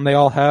stare down they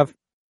all have.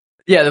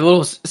 Yeah, the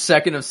little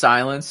second of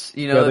silence,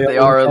 that they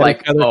are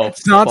like, oh,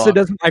 Sansa fuck.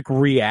 doesn't like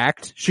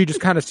react. She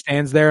just kind of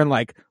stands there and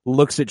like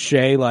looks at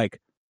Shay like.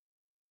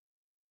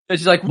 And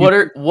she's like, what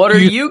are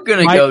you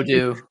gonna go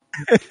do?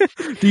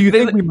 Do you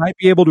think we might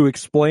be able to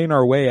explain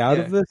our way out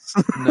of this?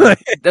 No.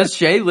 Does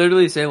Shay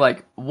literally say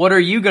like, what are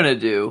you gonna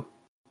do?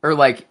 Or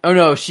like, oh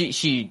no,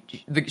 she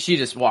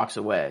just walks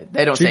away.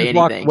 They don't say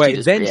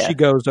anything. She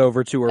goes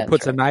over to her,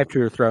 puts a knife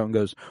to her throat, and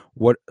goes,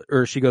 "What?"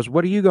 Or she goes,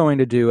 "What are you going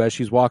to do?" As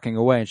she's walking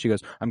away, and she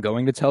goes, "I'm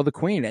going to tell the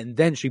queen." And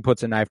then she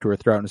puts a knife to her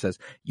throat and says,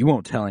 "You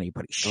won't tell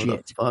anybody shit." Oh,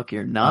 the fuck,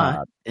 you're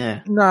not.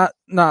 Not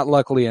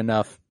luckily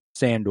enough.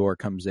 Sandor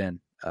comes in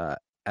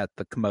at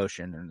the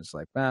commotion and is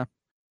like, "Ah."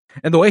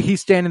 And the way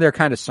he's standing there,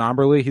 kind of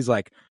somberly, he's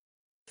like,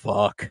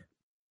 "Fuck."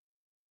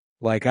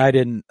 Like I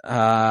didn't.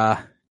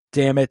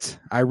 Damn it.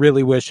 I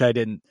really wish I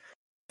didn't.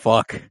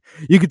 Fuck.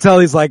 You could tell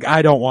he's like,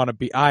 I don't want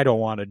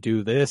to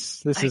do this.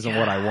 This isn't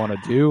what I want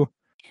to do.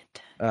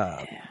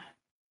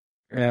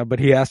 Yeah, but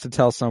he has to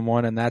tell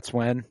someone, and that's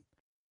when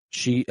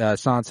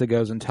Sansa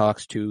goes and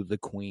talks to the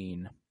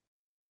queen.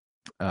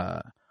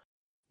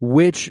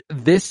 Which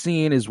this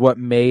scene is what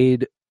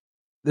made,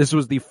 this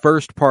was the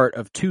first part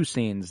of two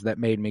scenes that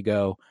made me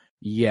go,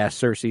 yeah,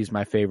 Cersei's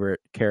my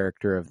favorite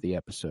character of the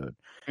episode.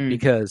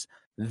 Because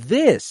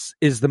this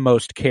is the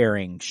most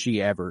caring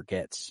she ever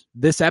gets.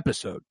 This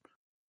episode.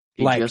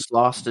 He just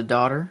lost a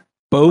daughter.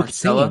 Both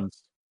Marcella,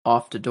 scenes.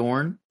 Off to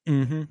Dorne.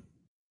 Mm-hmm.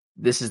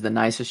 This is the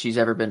nicest she's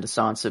ever been to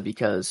Sansa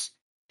because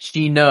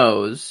she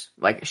knows,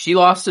 like, she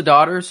lost a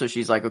daughter, so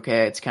she's like,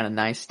 okay, it's kind of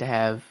nice to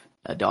have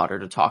a daughter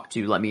to talk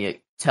to. Let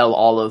me tell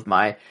all of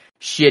my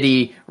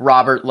shitty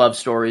Robert love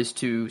stories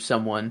to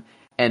someone.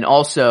 And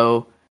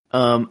also,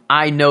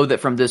 I know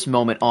that from this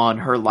moment on,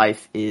 her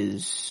life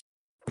is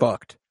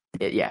fucked.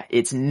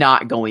 It's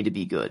not going to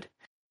be good.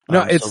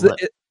 No,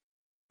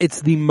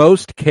 it's the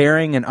most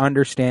caring and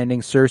understanding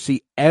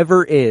Cersei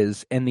ever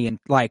is, and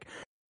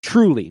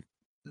truly,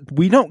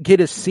 we don't get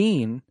a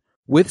scene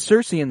with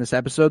Cersei in this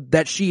episode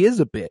that she is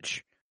a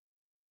bitch.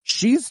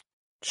 She's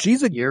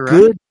a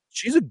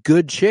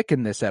good chick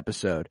in this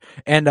episode,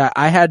 and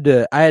I had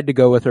to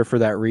go with her for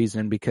that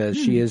reason because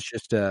she is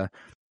just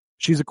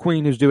she's a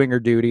queen who's doing her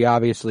duty.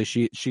 Obviously,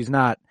 she's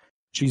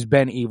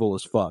been evil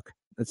as fuck.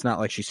 It's not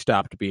like she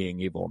stopped being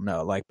evil,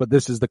 no. But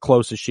this is the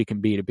closest she can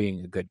be to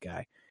being a good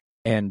guy,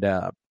 and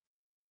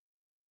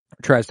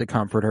tries to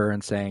comfort her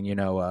and saying,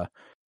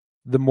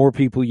 the more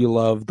people you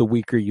love, the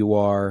weaker you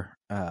are.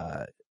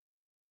 Sansa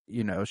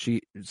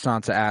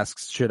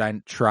asks,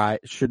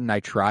 shouldn't I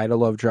try to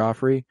love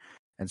Joffrey?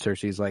 And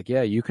Cersei's like,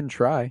 yeah, you can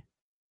try.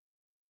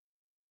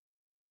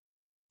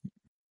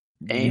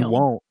 Damn.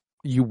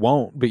 You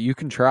won't, but you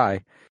can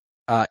try.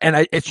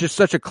 And it's just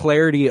such a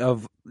clarity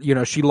of,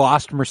 she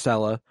lost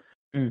Marcella.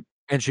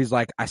 And she's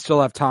like, I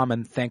still have Tom,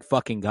 and thank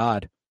fucking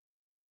God.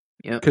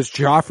 Because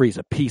Joffrey's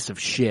a piece of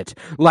shit.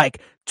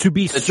 Like, to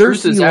be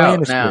Cersei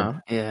Lannister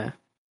now. Yeah.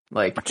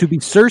 To be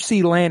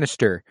Cersei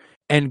Lannister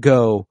and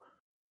go,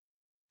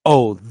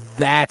 oh,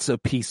 that's a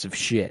piece of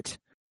shit.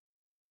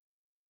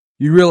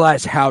 You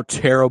realize how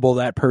terrible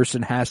that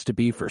person has to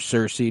be for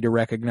Cersei to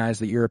recognize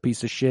that you're a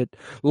piece of shit?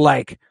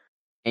 Like,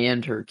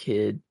 and her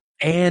kid.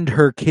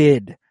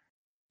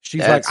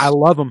 She's like, I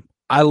love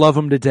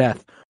him to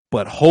death,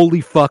 but holy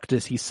fuck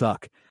does he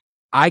suck.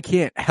 I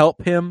can't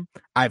help him.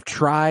 I've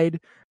tried.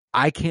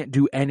 I can't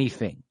do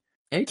anything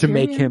to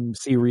make him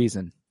see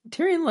reason.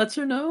 Tyrion lets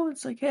her know.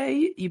 It's like,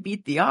 hey, you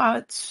beat the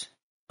odds.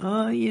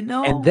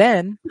 And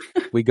then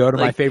we go to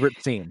my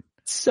favorite scene.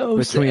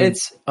 They're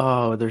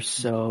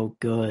so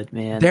good,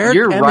 man.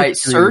 You're right.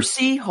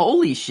 Cersei,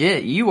 holy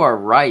shit, you are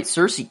right.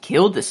 Cersei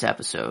killed this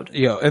episode.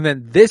 And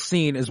then this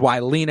scene is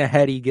why Lena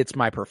Headey gets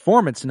my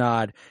performance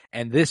nod,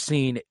 and this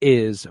scene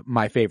is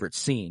my favorite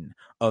scene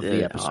of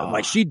the episode.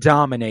 Like, she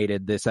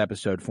dominated this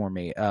episode for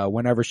me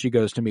whenever she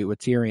goes to meet with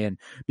Tyrion,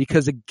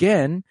 because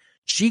again,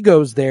 she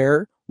goes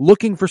there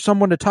looking for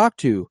someone to talk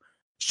to.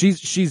 She's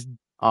she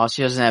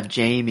doesn't have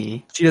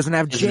Jaime. She doesn't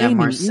have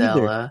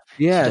Marcella. Either.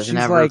 Yeah, she doesn't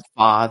have her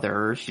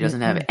father. She doesn't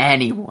have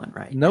anyone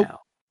now.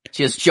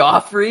 She has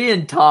Joffrey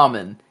and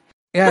Tommen.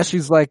 Yeah,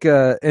 she's like,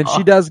 and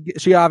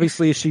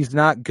she's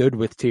not good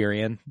with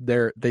Tyrion.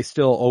 They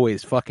still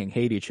always fucking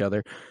hate each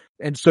other.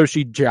 And so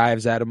she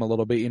jives at him a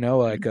little bit,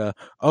 like,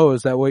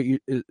 is that what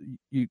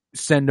you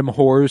send him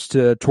whores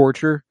to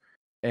torture?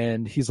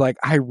 And he's like,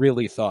 I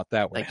really thought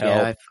that would help.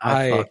 Yeah,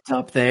 I fucked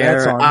up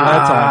there.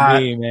 That's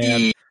on me,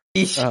 man.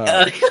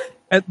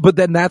 But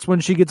then that's when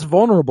she gets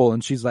vulnerable,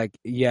 and she's like,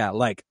 yeah,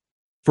 like,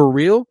 for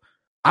real,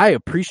 I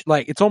appreciate,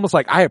 like, it's almost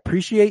like I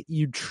appreciate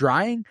you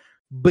trying,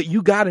 but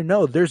you gotta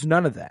know there's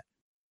none of that.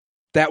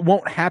 That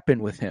won't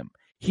happen with him.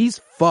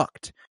 He's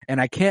fucked, and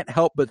I can't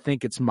help but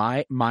think it's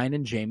mine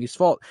and Jaime's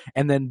fault.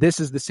 And then this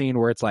is the scene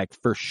where it's like,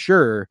 for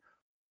sure,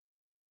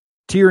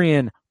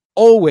 Tyrion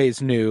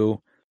always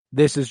knew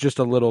this is just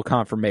a little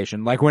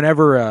confirmation. Like,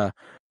 whenever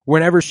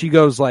she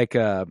goes like,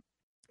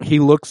 he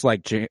looks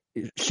like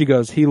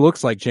he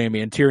looks like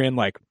Jaime, and Tyrion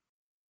like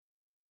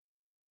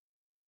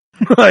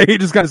he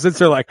just kind of sits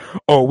there like,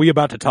 oh, are we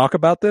about to talk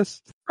about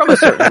this? From a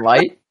certain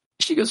light.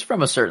 She goes,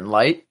 from a certain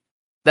light.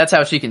 That's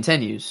how she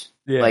continues.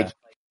 Yeah. Like,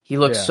 he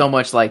looks so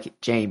much like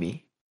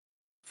Jaime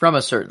from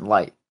a certain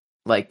light.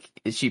 Like,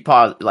 she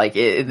paused, like,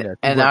 and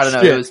I don't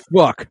know, it was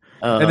fuck.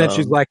 And then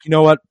she's like, you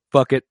know what?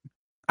 Fuck it.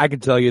 I can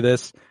tell you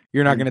this.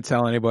 You're not going to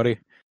tell anybody.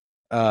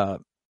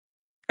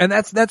 And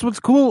that's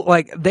what's cool.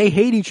 Like, they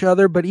hate each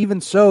other, but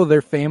even so,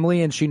 they're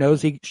family, and she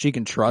knows she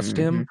can trust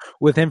him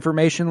with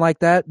information like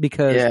that,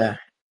 because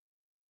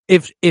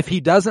if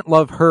he doesn't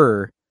love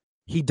her,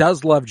 he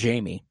does love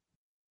Jaime,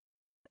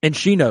 and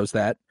she knows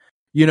that.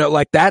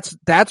 Like, that's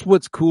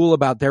what's cool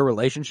about their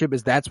relationship,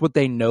 is that's what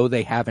they know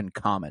they have in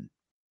common.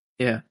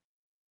 Yeah,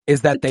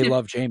 is that they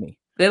love Jaime.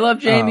 They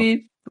love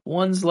Jaime.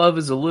 One's love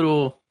is a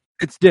little.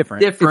 It's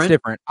different. It's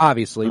different,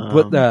 obviously,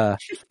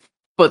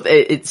 but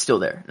it's still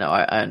there. No,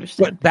 I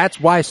understand. But that's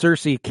why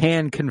Cersei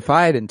can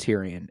confide in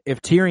Tyrion.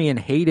 If Tyrion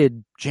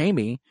hated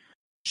Jaime,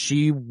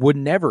 she would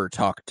never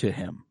talk to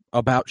him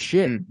about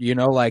shit.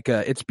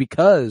 It's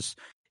because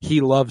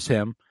he loves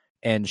him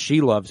and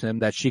she loves him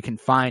that she can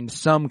find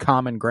some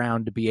common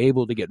ground to be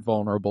able to get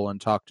vulnerable and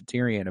talk to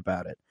Tyrion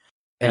about it.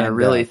 And I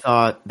really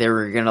thought they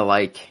were gonna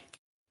like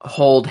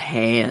hold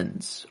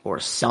hands or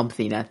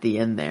something at the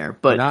end there,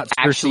 but not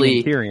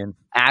actually Tyrion.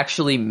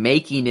 Actually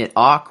making it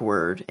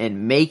awkward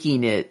and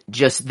making it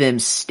just them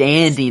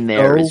standing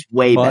there is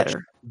way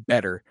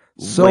better.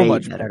 So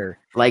much better.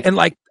 Like, and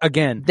like,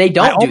 again, they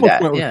don't do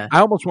that. I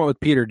almost went with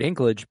Peter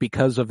Dinklage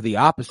because of the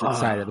opposite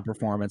side of the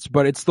performance,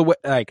 but it's the way,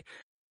 like,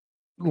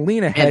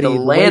 Lena Headey, and the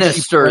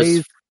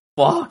Lannisters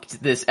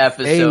fucked this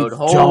episode.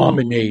 They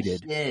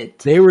dominated. Shit.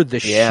 They were the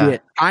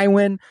shit.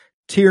 Tywin,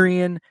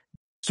 Tyrion,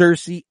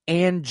 Cersei,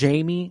 and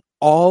Jaime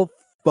all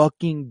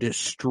fucking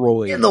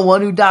destroyed. And the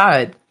one who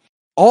died.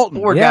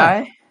 Alton, poor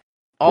guy.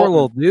 Poor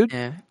little dude.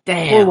 Yeah.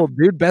 Damn. Poor little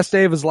dude. Best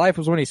day of his life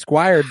was when he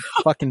squired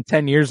fucking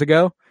 10 years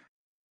ago.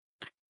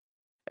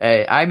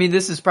 Hey, I mean,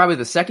 this is probably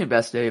the second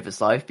best day of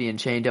his life, being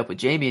chained up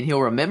with Jaime, and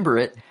he'll remember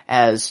it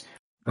as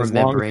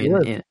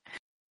remembering.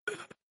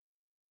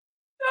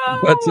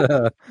 But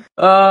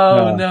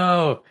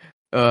no.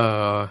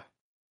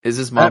 Is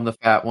his mom the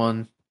fat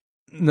one?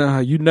 No,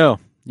 you know.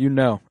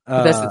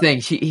 That's the thing.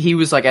 He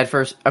was like, at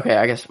first, okay,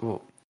 I guess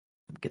we'll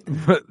get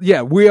But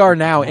yeah, we are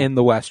now in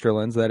the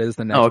Westerlands. That is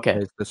the next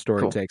place the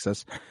story takes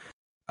us.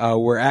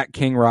 We're at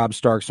King Robb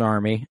Stark's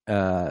army.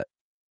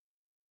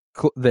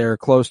 They're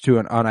close to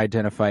an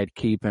unidentified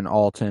keep, and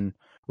Alton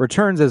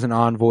returns as an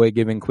envoy,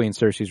 giving Queen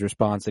Cersei's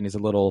response, and he's a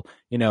little,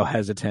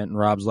 hesitant. And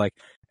Robb's like,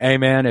 "Hey,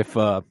 man, if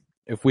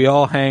we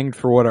all hanged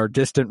for what our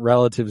distant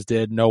relatives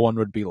did, no one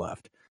would be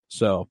left."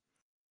 So,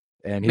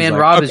 and he's like,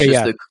 Robb is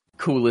just the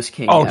coolest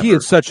king. Oh, ever. He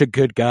is such a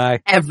good guy.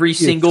 Every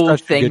single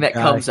thing that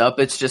comes up,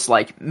 it's just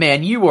like,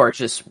 man, you are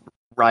just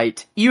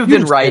right. You've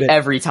been right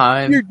every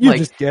time. You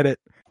just get it.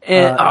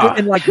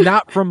 And like,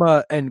 not from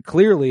and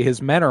clearly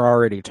his men are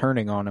already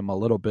turning on him a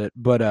little bit,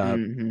 but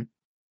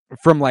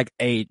from like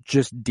a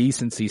just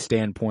decency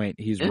standpoint,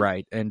 he's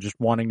right, and just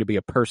wanting to be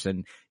a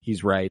person,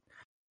 he's right.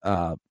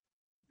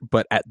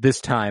 But at this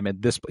time,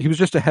 he was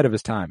just ahead of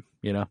his time,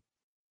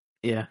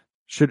 Yeah.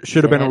 Should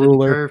have been a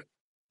ruler.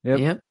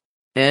 Yep.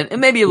 And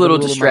maybe a little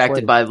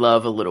distracted by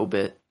love a little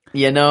bit.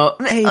 You know,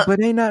 hey,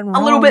 but ain't nothing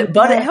wrong a little bit,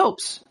 but that. it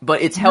helps.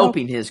 But it's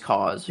helping his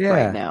cause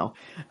right now,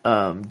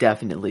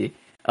 definitely.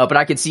 But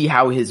I can see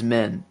how his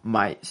men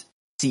might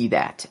see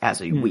that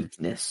as a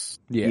weakness,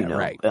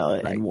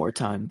 in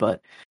wartime.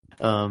 But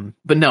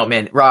no,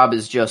 man, Robb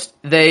is just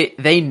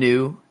they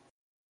knew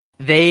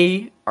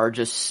they are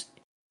just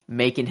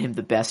making him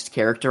the best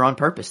character on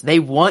purpose. They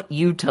want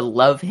you to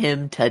love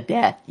him to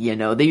death. You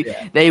know,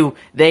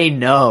 they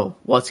know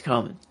what's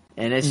coming.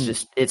 And it's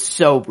just, it's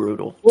so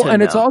brutal. Well,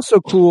 and it's also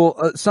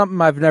cool,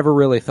 something I've never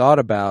really thought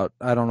about,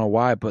 I don't know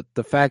why, but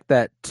the fact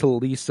that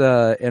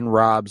Talisa and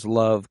Robb's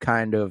love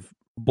kind of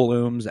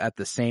blooms at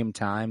the same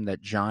time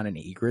that Jon and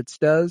Ygritte's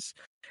does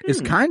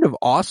is kind of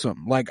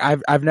awesome. Like,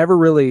 I've never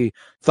really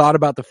thought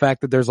about the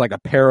fact that there's like a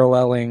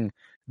paralleling,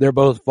 they're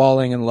both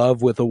falling in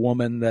love with a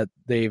woman that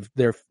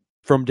they're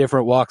from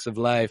different walks of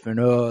life, and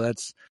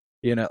that's,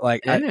 you know,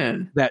 like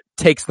that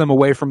takes them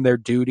away from their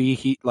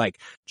duty.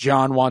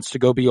 Jon wants to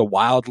go be a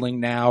wildling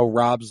now.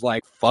 Robb's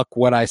like, fuck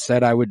what I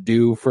said I would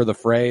do for the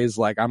Freys.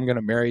 Like, I'm going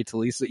to marry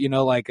Talisa, you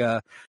know, like,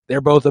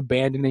 they're both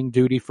abandoning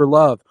duty for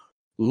love.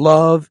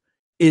 Love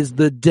is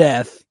the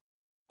death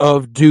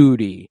of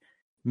duty.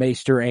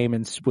 Maester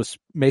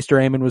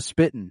Aemon was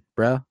spitting,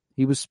 bruh.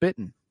 He was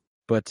spitting.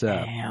 But,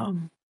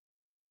 damn.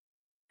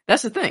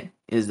 That's the thing,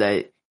 is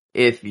that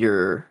if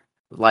your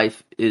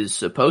life is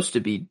supposed to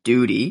be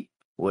duty,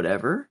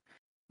 whatever,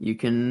 you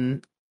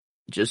can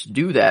just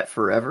do that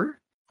forever.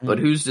 But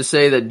who's to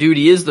say that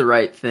duty is the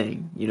right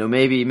thing? You know,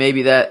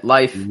 maybe that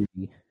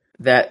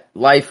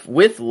life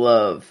with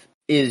love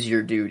is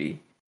your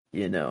duty,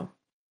 you know.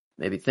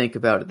 Maybe think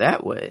about it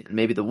that way.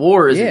 Maybe the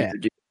war isn't your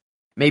duty.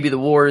 Maybe the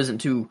war isn't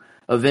to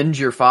avenge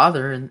your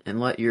father and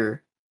let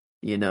your,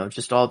 you know,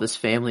 just all this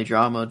family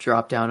drama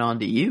drop down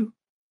onto you.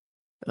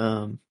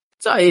 So,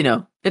 you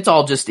know, it's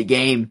all just a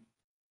game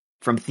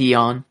from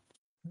Theon.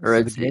 Or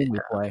it's a game we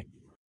play.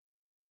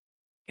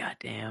 God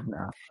damn.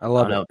 No, I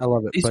love it. I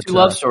love it. These two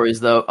love stories,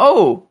 though.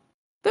 Oh,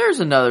 there's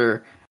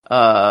another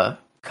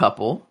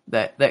couple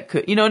that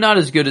could, you know, not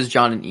as good as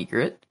Jon and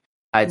Ygritte,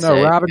 I'd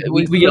say. Robin,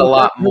 we get a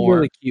lot more.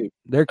 Really cute.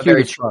 They're cute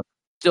as fuck.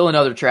 Still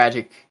another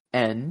tragic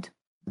end,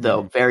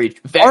 though. Very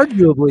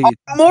arguably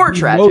more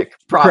tragic,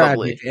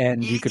 probably. Tragic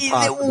end you could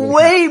possibly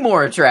way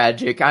more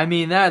tragic. I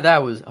mean,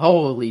 that was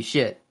holy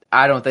shit.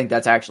 I don't think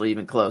that's actually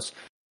even close.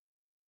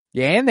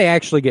 Yeah, and they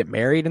actually get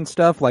married and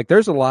stuff. Like,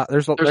 there's a lot.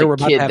 There's a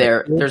kid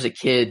there. There's a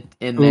kid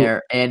in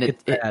there, and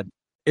it's bad.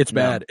 It's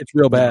bad. It's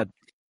real bad.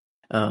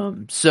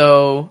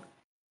 So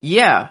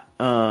yeah,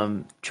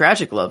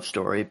 tragic love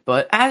story.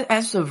 But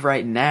as of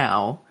right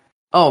now,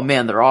 oh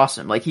man, they're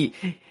awesome. Like you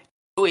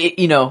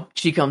know,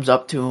 she comes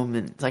up to him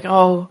and it's like,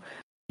 oh,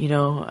 you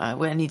know,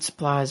 I need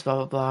supplies, blah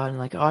blah blah, and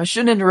like, oh, I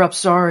shouldn't interrupt.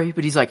 Sorry,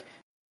 but he's like,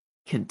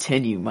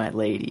 continue, my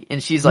lady.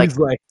 And she's like, he's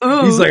like,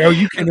 oh,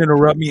 you can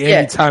interrupt me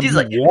anytime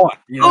you want.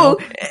 You know?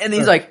 And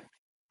he's like,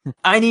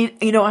 I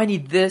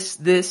need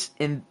this,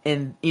 and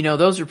you know,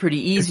 those are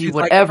pretty easy,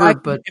 whatever.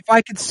 Like, but if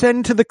I could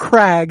send to the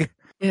crag,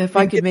 if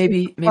I could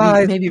maybe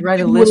write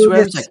a list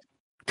where it's like,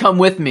 come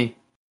with me.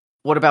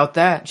 What about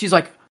that? She's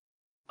like,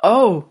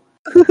 oh,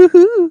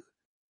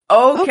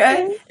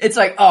 okay. It's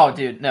like, oh,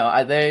 dude, no,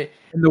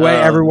 and the way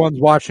everyone's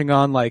watching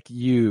on, like,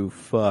 you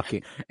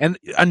fucking... And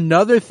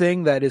another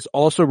thing that is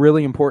also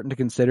really important to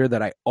consider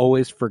that I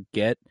always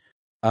forget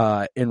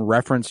in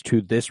reference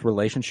to this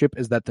relationship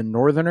is that the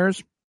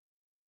Northerners,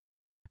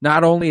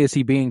 not only is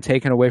he being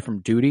taken away from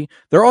duty,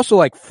 they're also,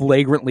 like,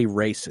 flagrantly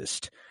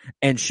racist.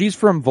 And she's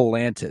from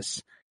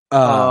Volantis.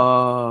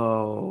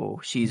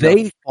 She's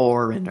a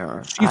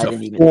foreigner. She's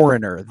a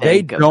foreigner.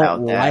 They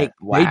don't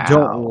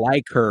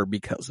like her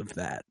because of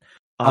that.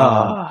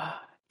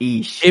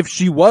 If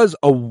she was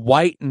a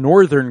white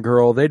northern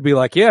girl, they'd be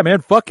like, yeah, man,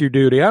 fuck your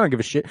duty. I don't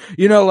give a shit.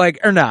 You know, like,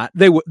 or not.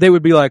 They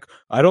would be like,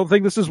 I don't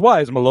think this is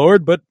wise, my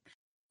lord, but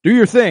do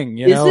your thing,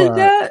 you know? Is it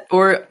that?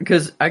 Or,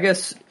 because I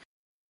guess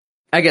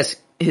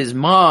his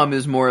mom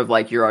is more of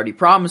like, you're already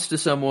promised to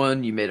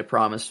someone, you made a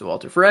promise to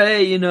Walder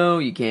Frey, you know,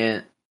 you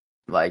can't,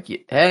 like,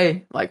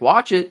 hey, like,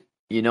 watch it,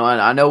 you know, and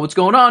I know what's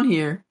going on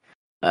here.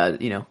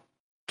 You know,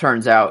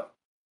 turns out,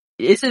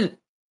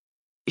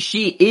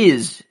 she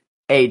is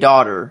a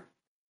daughter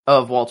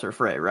of Walder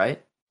Frey,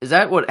 right? Is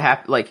that what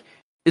happened? Like,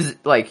 is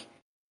it like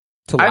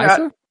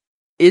Talisa?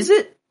 Is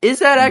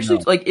that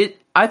actually like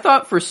it? I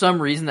thought for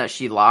some reason that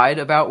she lied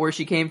about where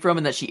she came from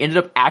and that she ended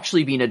up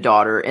actually being a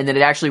daughter, and then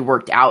it actually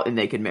worked out and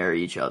they could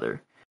marry each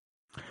other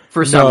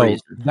for some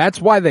reason. That's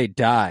why they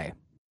die.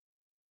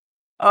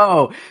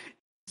 Oh,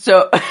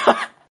 so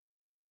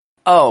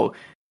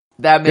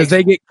that makes, because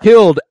they get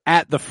killed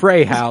at the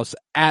Frey house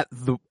at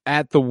the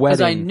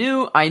wedding.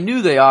 Because I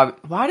knew they are.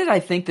 Why did I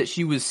think that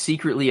she was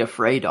secretly a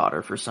Frey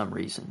daughter for some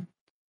reason?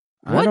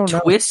 What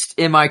twist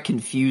am I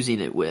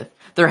confusing it with?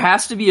 There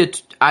has to be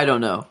I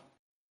don't know.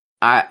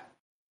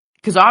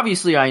 Because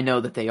obviously I know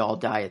that they all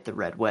die at the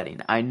Red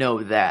Wedding. I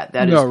know that.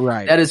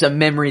 That is a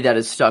memory that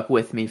has stuck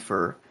with me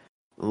for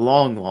a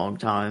long, long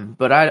time.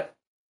 But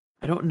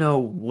I don't know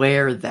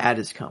where that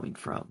is coming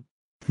from.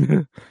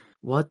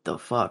 What the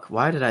fuck?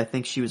 Why did I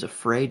think she was a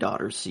Frey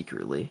daughter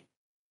secretly?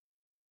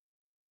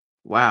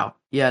 Wow.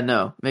 Yeah,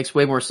 no. Makes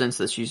way more sense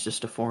that she's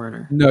just a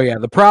foreigner. No, yeah.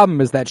 The problem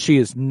is that she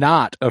is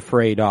not a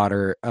Frey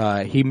daughter.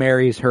 He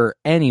marries her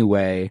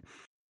anyway,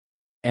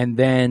 and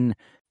then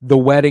the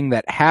wedding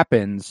that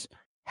happens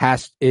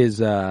is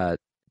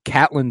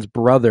Catelyn's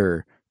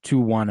brother to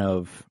one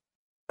of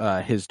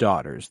his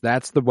daughters.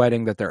 That's the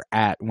wedding that they're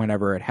at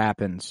whenever it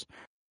happens.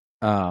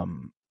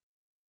 And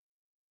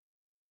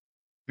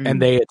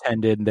they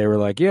attended, and they were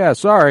like, "Yeah,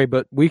 sorry,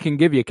 but we can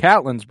give you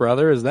Catelyn's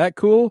brother. Is that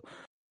cool?"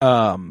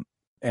 And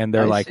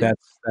they're like,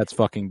 "That's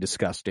fucking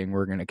disgusting.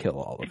 We're gonna kill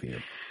all of you."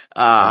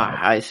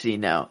 I see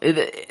now.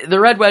 The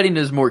Red Wedding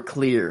is more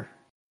clear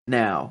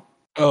now.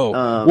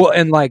 Well,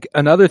 and like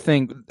another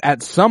thing,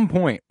 at some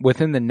point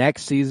within the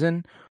next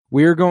season,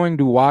 we're going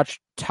to watch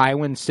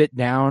Tywin sit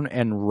down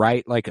and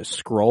write like a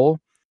scroll.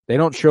 They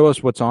don't show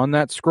us what's on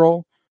that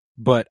scroll,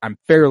 but I'm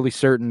fairly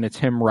certain it's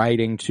him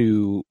writing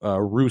to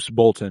Roose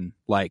Bolton,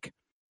 like,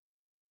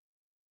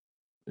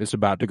 it's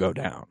about to go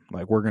down.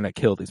 Like, we're going to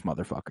kill these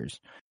motherfuckers.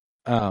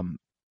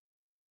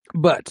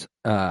 But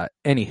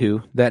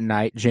anywho, that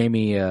night,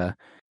 Jaime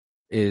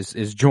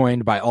is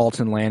joined by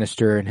Alton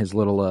Lannister in his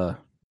little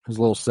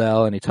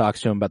cell, and he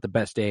talks to him about the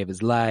best day of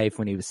his life.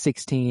 When he was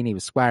 16, he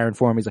was squiring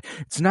for him. He's like,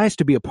 "It's nice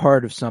to be a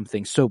part of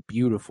something so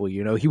beautiful,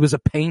 you know. He was a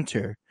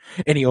painter,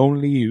 and he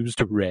only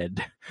used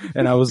red."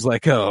 And I was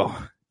like, "Oh,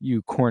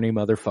 you corny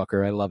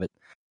motherfucker. I love it."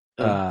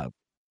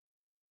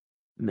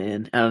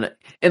 Man, I don't know.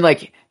 And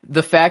like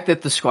the fact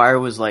that the squire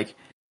was like,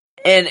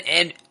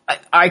 and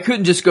I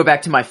couldn't just go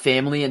back to my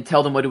family and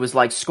tell them what it was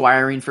like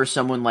squiring for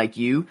someone like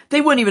you.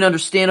 They wouldn't even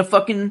understand a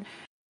fucking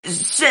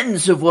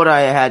sentence of what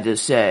I had to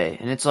say.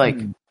 And it's like,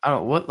 I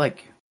don't know,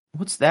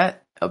 what's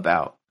that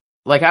about?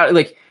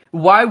 Like,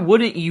 why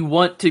wouldn't you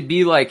want to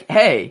be like,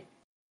 hey,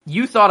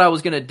 you thought I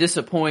was going to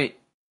disappoint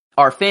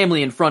our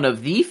family in front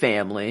of the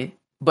family,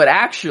 but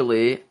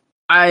actually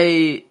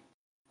I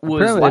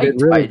was liked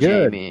by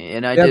Jaime,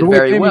 and I did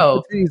very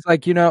well. He's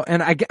like, you know,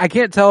 and I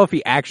can't tell if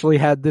he actually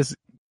had this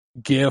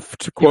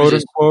gift, quote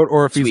unquote,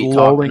 or if he's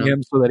lulling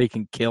him so that he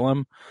can kill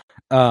him.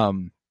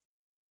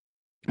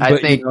 I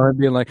think, you know,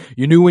 being like,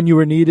 you knew when you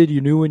were needed,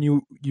 you knew when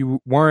you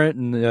weren't,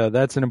 and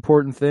that's an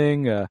important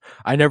thing.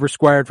 I never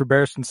squired for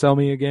Barristan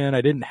Selmy again. I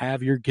didn't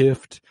have your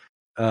gift.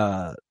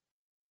 That's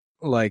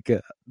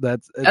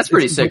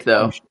pretty sick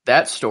though.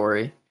 That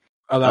story.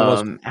 Oh, that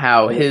was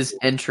how his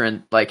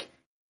entrant, like,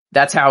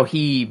 that's how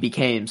he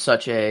became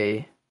such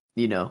a,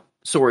 you know,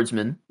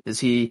 swordsman. Is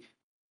he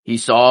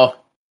saw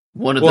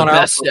one of the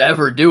best to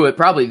ever do it,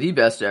 probably the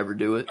best to ever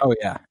do it. Oh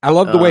yeah, I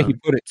love the way he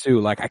put it too.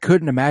 Like, I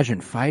couldn't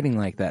imagine fighting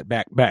like that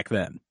back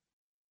then.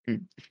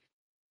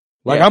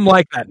 Like, yeah. I'm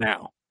like that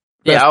now.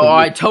 Yeah,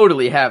 I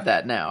totally have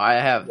that now. I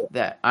have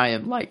that. I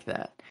am like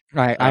that.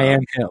 I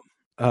am him.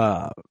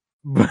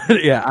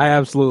 But yeah, I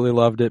absolutely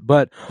loved it.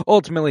 But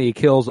ultimately, he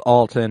kills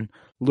Alton,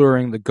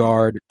 luring the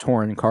guard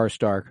Torrhen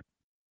Karstark,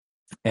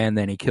 and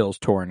then he kills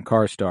Torrhen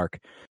Karstark,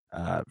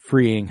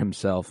 freeing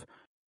himself.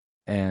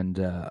 And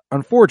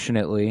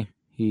unfortunately,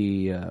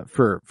 he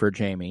for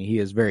Jaime, he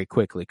is very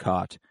quickly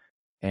caught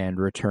and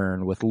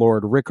returned with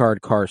Lord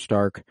Rickard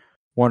Karstark,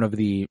 one of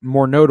the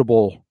more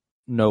notable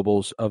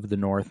nobles of the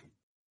North,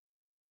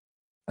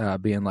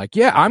 being like,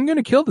 "Yeah, I'm going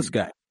to kill this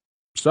guy.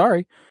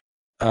 Sorry,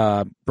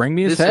 bring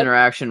me his head." This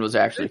interaction was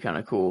actually kind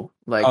of cool.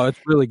 Like, oh,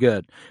 it's really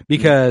good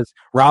because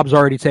Robb's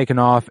already taken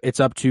off. It's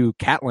up to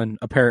Catelyn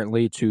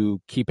apparently to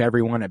keep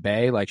everyone at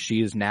bay. Like,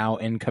 she is now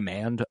in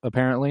command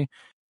apparently.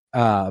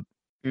 And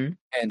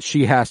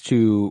she has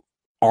to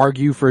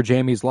argue for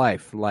Jaime's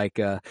life. Like,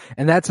 and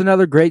that's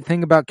another great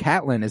thing about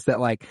Catelyn is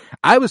that, like,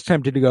 I was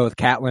tempted to go with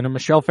Catelyn and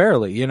Michelle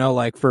Fairley, you know,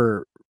 like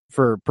for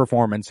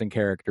performance and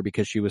character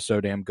because she was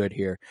so damn good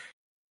here.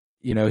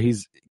 You know,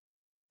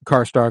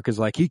 Karstark is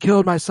like, he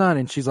killed my son,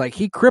 and she's like,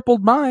 he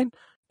crippled mine.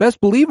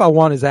 Best believe I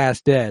want his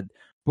ass dead,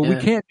 but we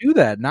can't do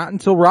that. Not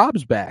until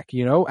Robb's back.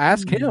 You know,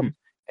 ask him.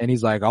 And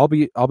he's like, I'll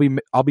be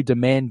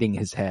demanding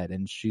his head.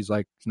 And she's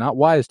like, it's not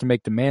wise to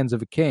make demands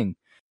of a king.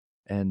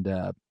 And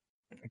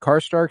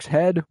Karstark's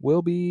head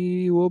will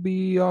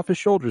be off his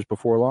shoulders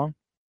before long.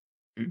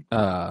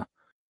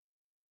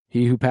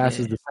 He who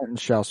passes the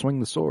sentence shall swing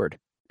the sword,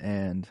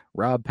 and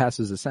Robb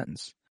passes the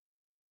sentence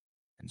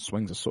and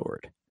swings a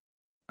sword.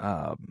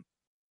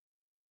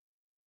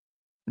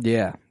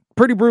 Yeah,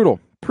 pretty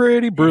brutal.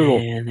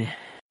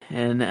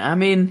 And I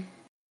mean,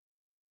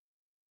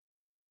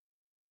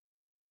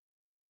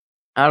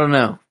 I don't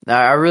know.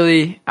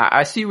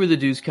 I see where the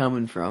dude's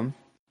coming from,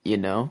 you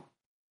know.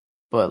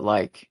 But,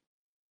 like,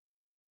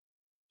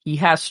 he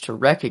has to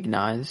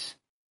recognize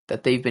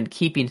that they've been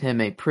keeping him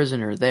a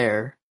prisoner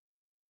there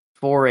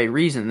for a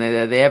reason.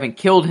 They haven't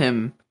killed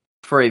him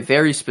for a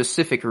very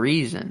specific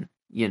reason,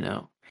 you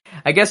know.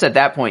 I guess at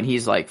that point,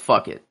 he's like,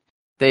 fuck it.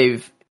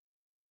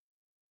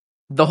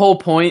 The whole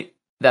point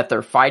that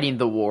they're fighting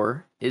the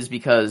war is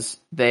because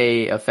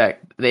they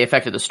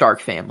affected the Stark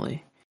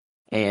family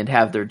and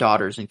have their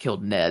daughters and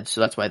killed Ned,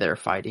 so that's why they're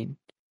fighting.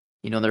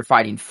 they're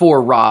fighting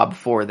for Robb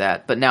for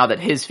that. But now that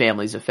his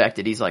family's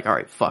affected, he's like, all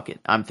right, fuck it.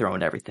 I'm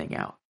throwing everything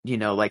out.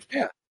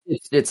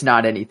 It's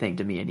not anything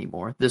to me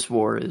anymore. This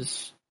war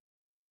is,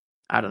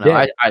 I don't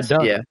know.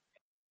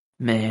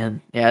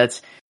 Man. Yeah,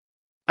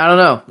 I don't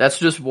know. That's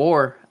just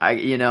war.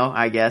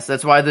 I guess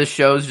that's why this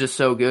show's just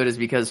so good, is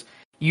because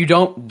you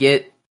don't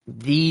get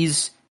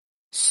these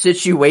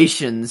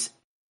situations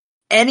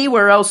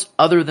anywhere else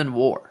other than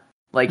war.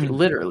 Like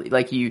literally,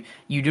 like you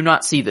do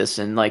not see this,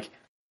 and like,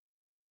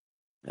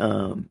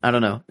 I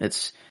don't know.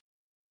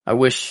 I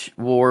wish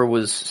war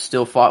was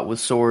still fought with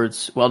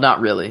swords. Well,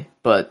 not really,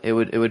 but it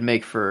would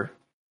make for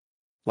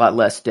a lot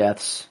less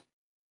deaths.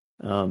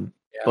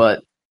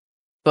 But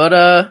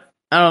I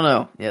don't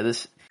know. Yeah,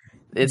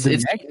 it's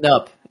heating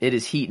up. It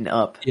is heating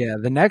up. Yeah,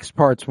 the next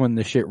part's when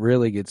the shit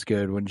really gets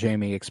good, when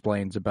Jaime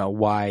explains about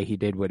why he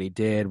did what he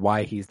did,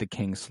 why he's the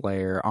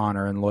Kingslayer.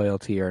 Honor and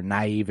loyalty are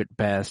naive at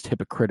best,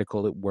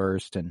 hypocritical at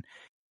worst, and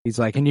he's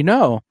like, and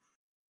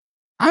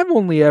I've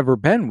only ever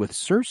been with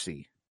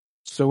Cersei,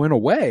 so in a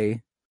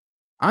way,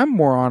 I'm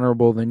more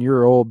honorable than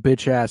your old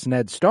bitch-ass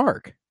Ned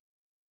Stark.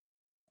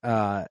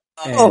 Callan's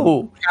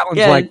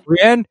like,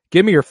 Brienne,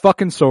 give me your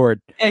fucking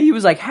sword. Yeah, he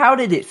was like, how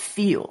did it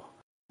feel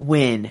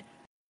when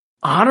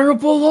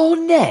honorable old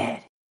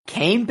Ned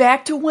came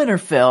back to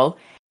Winterfell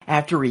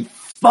after he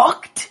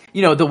fucked,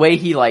 the way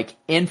he like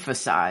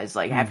emphasized,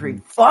 like after he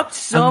fucked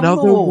some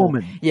another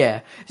woman.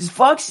 Yeah. He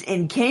fucks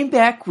and came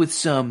back with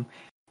some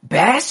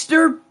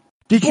bastard.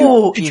 Did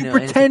you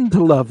pretend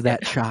to love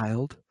that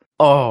child?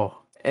 Oh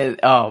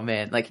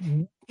man. Like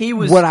he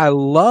was. What I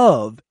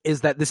love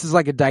is that this is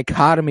like a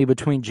dichotomy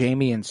between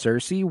Jaime and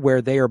Cersei,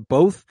 where they are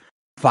both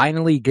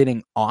finally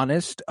getting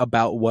honest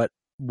about what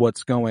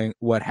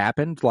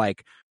happened,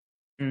 like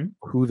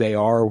who they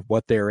are,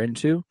 what they're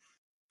into.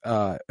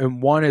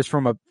 And one is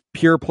from a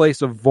pure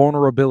place of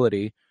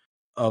vulnerability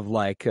of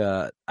like,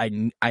 I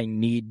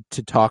need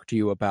to talk to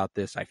you about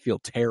this. I feel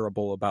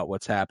terrible about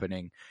what's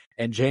happening.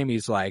 And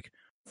Jaime's like,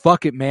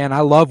 fuck it, man.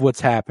 I love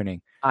what's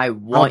happening. I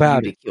want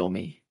you to kill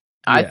me.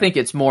 Yeah. I think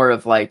it's more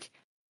of like,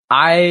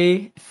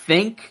 I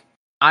think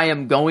I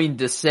am going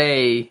to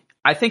say,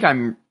 I think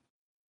I'm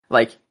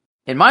like,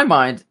 in my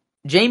mind,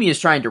 Jaime is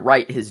trying to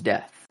right his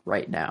death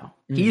right now.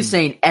 He's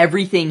saying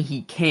everything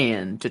he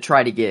can to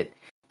try to get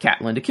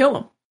Catelyn to kill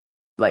him.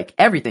 Like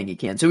everything he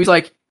can. So he's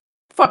like,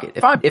 fuck it.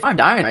 If I'm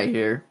dying right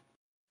here.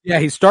 Yeah,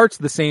 he starts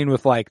the scene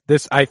with like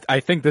this. I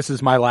think this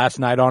is my last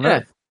night on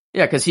Earth.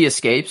 Yeah, because he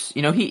escapes.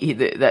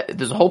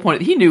 There's a whole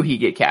point. He knew he'd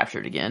get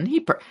captured again.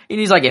 And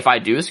he's like, if I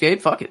do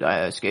escape, fuck it,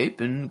 I escape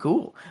and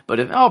cool. But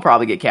if I'll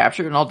probably get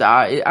captured and I'll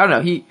die. I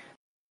don't know.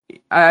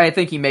 I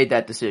think he made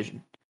that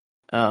decision.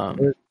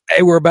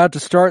 Hey, we're about to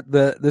start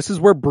this is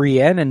where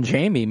Brienne and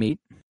Jaime meet.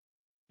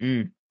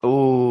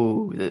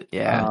 Oh,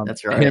 yeah,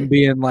 that's right. Him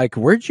being like,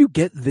 "Where'd you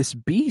get this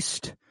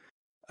beast?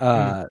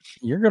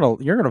 You're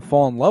gonna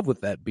fall in love with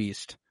that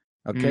beast."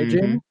 Okay,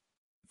 Jaime.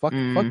 Fuck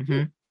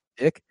you,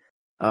 dick.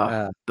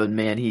 But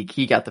man,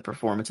 he got the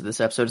performance of this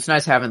episode. It's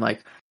nice having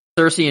like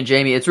Cersei and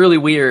Jaime. It's really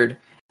weird.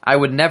 I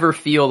would never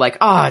feel like,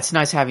 it's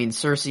nice having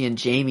Cersei and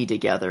Jaime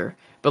together.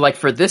 But like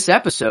for this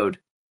episode,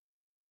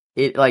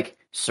 it like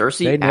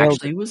Cersei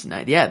actually was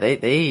nice. Yeah,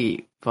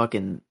 they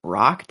fucking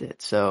rocked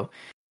it. So,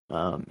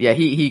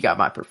 he got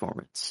my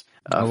performance.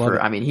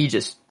 He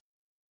just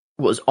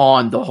was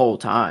on the whole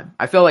time.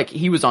 I felt like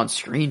he was on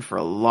screen for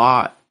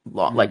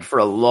a for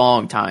a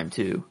long time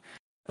too.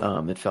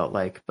 It felt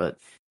like, but,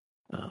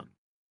 man,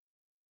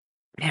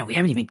 we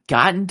haven't even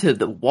gotten to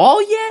the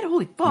wall yet.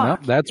 Holy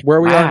fuck! No, that's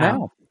where we are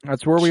now.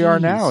 That's where we are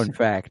now. In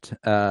fact,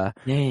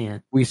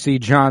 man, we see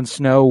Jon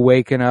Snow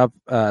waking up,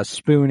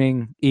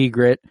 spooning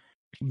Ygritte,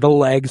 the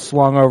legs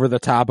slung over the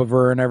top of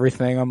her and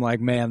everything. I'm like,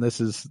 man, this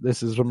is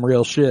some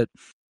real shit.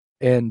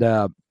 And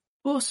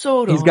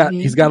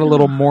he's got a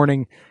little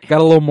morning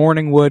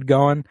wood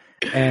going,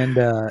 and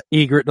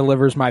Ygritte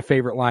delivers my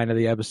favorite line of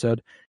the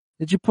episode.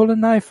 Did you pull a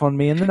knife on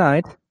me in the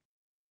night?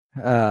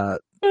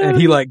 And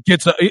he like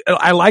gets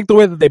I like the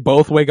way that they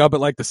both wake up at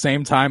like the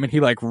same time, and he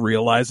like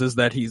realizes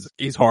that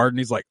he's hard, and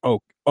he's like, oh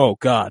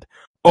god,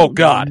 no.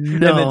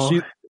 And then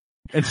she's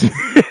like,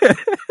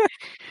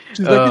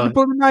 did you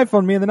put a knife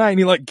on me in the night? And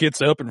he like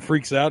gets up and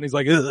freaks out, and he's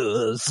like,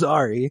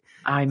 sorry.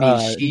 I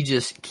mean, she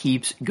just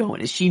keeps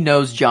going. She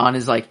knows Jon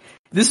is like,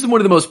 this is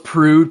one of the most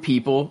prude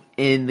people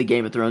in the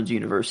Game of Thrones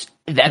universe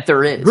that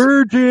there is.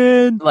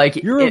 Virgin! Like,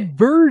 you're a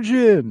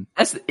virgin!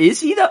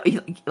 Is he though?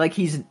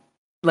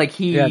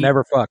 Yeah,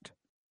 never fucked.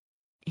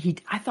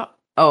 I thought,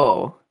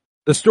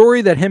 the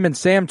story that him and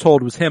Sam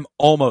told was him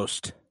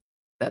almost.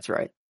 That's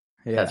right.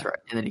 Yeah. That's right.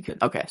 And then he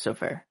couldn't. Okay, so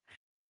fair.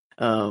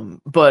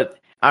 But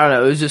I don't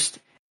know. It was just,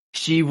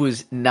 she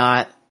was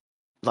not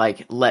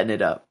like letting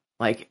it up.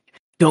 Like,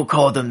 don't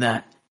call them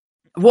that.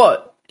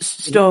 What?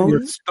 Stones?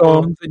 Your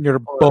stones and your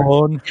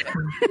bone.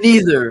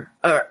 Neither.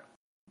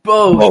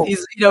 Both.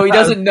 He's, he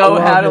doesn't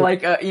know how to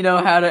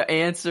how to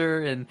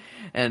answer and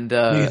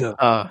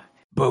neither.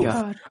 Both.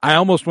 God. I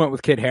almost went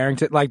with Kit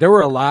Harington. Like, there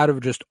were a lot of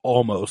just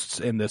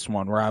almosts in this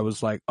one where I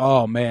was like,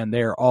 oh man,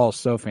 they're all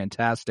so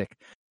fantastic.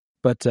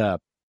 But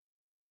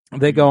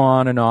They go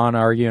on and on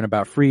arguing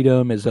about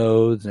freedom, his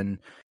oaths, and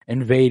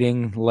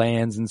invading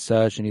lands and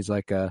such. And he's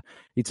like,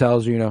 he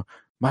tells her,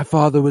 my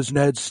father was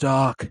Ned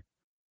Stark.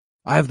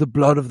 I have the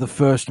blood of the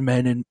first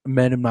men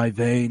in my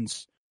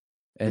veins.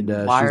 And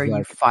why are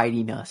you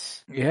fighting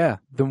us? Yeah,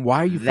 then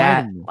why are you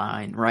fighting me? That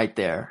line right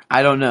there.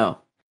 I don't know.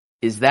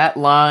 Is that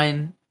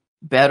line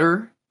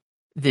better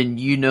than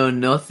you know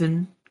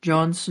nothing,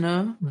 Jon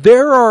Snow?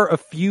 There are a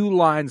few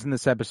lines in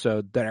this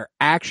episode that are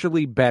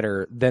actually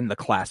better than the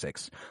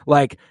classics.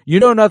 Like, you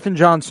know nothing,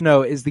 Jon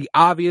Snow is the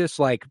obvious,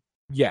 like,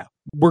 yeah,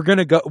 we're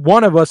gonna go,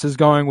 one of us is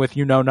going with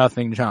you know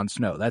nothing, Jon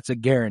Snow. That's a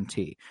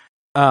guarantee.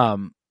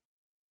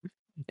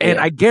 And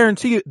I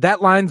guarantee you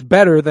that line's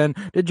better than,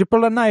 did you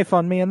pull a knife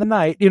on me in the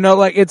night?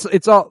 Like,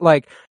 it's all,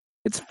 like,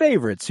 it's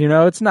favorites,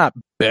 it's not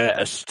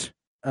best.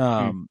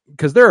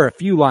 Because there are a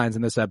few lines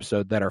in this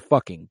episode that are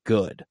fucking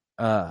good.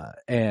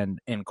 And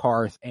in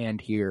Qarth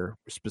and here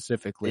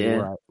specifically,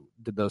 where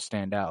did those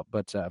stand out?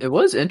 But it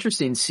was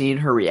interesting seeing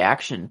her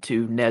reaction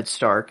to Ned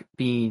Stark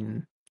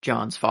being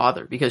Jon's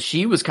father, because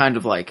she was kind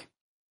of like,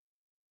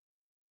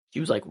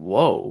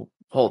 whoa,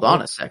 hold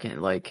on a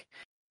second. Like,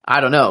 I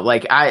don't know.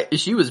 Like,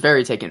 she was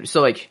very taken.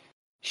 So, like,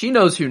 she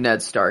knows who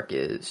Ned Stark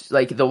is.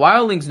 Like, the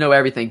wildlings know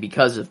everything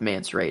because of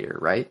Mance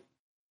Rayder, right?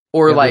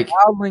 Or the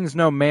wildlings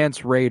know Mance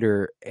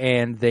Rayder,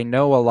 and they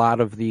know a lot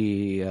of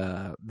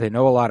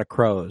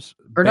crows.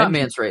 Or not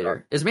Mance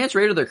Rayder. Is Mance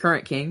Rayder their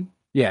current king?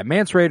 Yeah,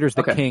 Mance Rayder's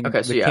the king.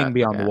 Okay, so king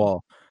beyond the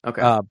wall.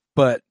 Okay.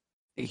 But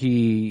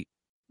the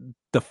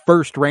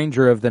first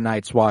ranger of the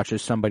Night's Watch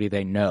is somebody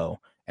they know,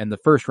 and the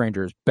first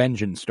ranger is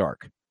Benjen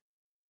Stark.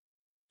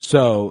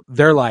 So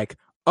they're like,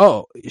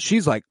 oh,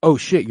 she's like, oh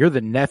shit, you're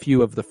the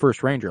nephew of the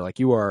first ranger. Like,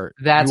 you are.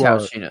 That's how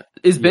she knows.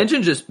 Is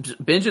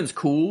Benjen's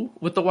cool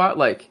with the wild?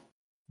 Like,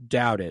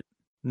 doubt it.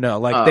 No,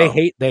 like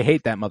they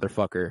hate that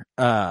motherfucker.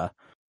 And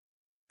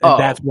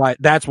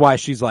that's why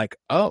she's like,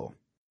 oh,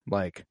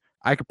 like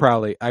I could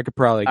probably.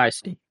 I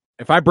see.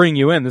 If I bring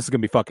you in, this is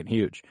gonna be fucking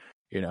huge.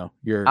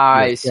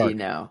 I see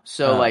now.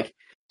 So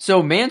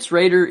so Mance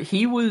Rayder,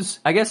 he was,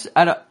 I guess,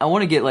 I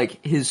want to get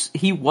like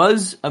he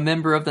was a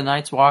member of the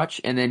Night's Watch,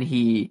 and then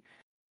he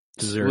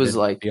was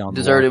like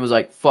deserted, was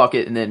like fuck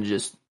it, and then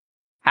just,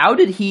 how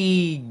did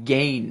he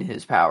gain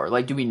his power?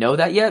 Like, do we know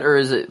that yet, or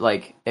is it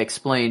like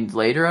explained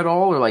later at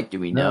all, or like, do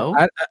we know?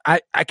 I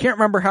can't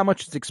remember how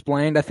much it's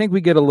explained. I think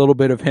we get a little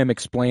bit of him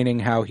explaining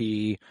how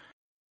he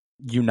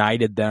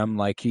united them.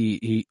 Like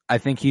I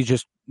think he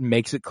just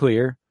makes it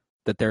clear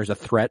that there's a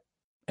threat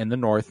in the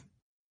north.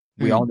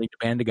 We all need to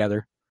band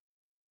together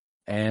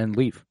and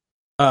leave.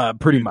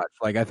 Pretty much.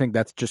 Like, I think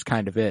that's just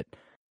kind of it.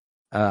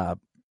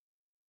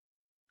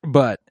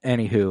 But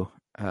anywho,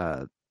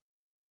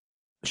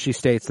 she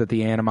states that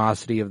the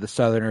animosity of the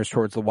Southerners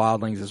towards the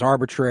wildlings is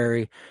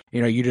arbitrary.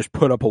 You just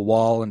put up a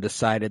wall and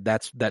decided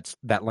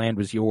that land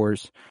was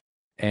yours.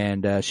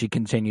 And she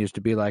continues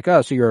to be like,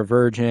 oh, so you're a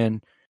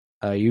virgin.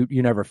 You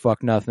never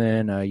fuck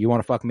nothing. You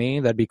want to fuck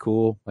me? That'd be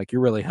cool. Like,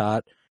 you're really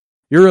hot.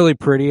 You're really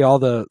pretty. All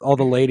the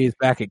ladies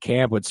back at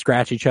camp would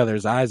scratch each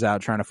other's eyes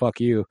out trying to fuck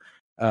you.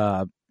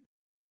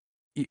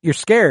 You're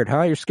scared,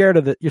 huh? You're scared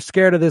of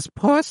this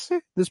pussy?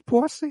 This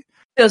pussy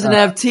doesn't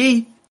have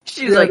teeth.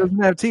 She's like,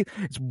 doesn't have teeth.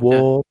 It's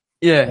wool.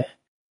 Yeah,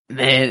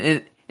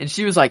 man. And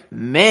she was like,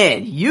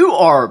 man, you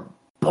are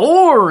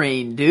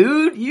boring,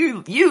 dude.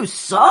 You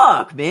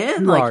suck,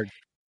 man. You are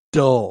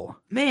dull.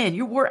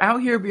 Man, we're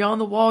out here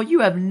beyond the wall. You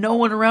have no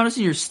one around us,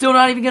 and you're still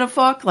not even gonna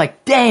fuck.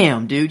 Like,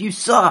 damn, dude, you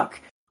suck.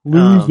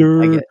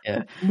 Loser.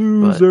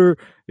 Loser.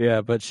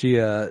 But she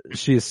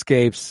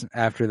escapes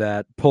after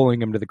that,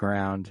 pulling him to the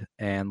ground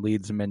and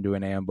leads him into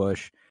an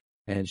ambush.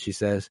 And she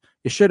says,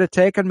 you should have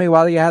taken me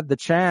while you had the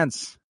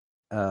chance.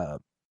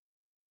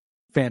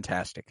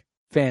 Fantastic.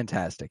 And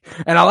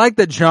I like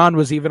that Jon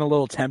was even a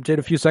little tempted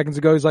a few seconds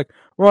ago. He's like,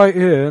 right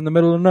here in the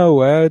middle of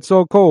nowhere, it's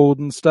so cold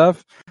and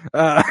stuff.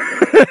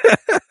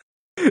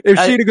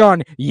 If she'd have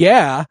gone,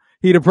 yeah,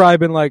 he'd have probably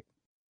been like,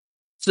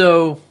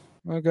 so,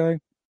 okay.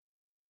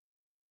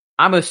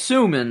 I'm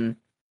assuming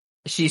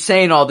she's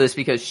saying all this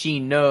because she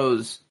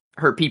knows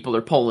her people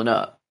are pulling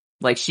up.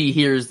 Like, she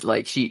hears,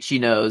 like, she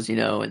knows,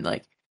 and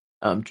like,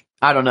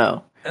 I don't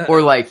know.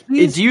 Or like,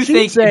 do you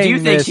think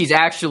she's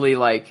actually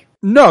like?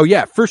 No,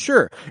 yeah, for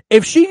sure.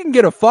 If she can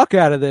get a fuck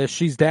out of this,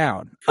 she's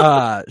down.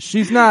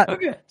 She's not.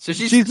 Okay, so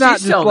she's not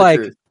just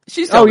like.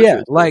 She's telling the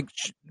truth. Like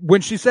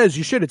when she says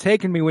you should have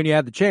taken me when you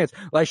had the chance.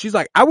 Like, she's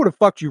like, I would have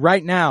fucked you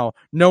right now,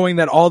 knowing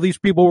that all these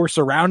people were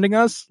surrounding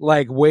us,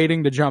 like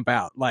waiting to jump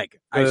out. Like,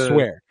 I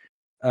swear.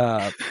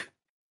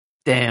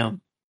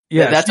 Damn.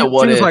 Yeah, that's a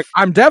what if. She was like,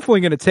 I'm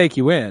definitely going to take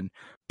you in.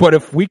 But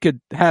if we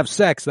could have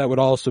sex, that would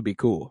also be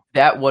cool.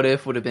 That what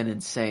if would have been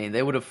insane.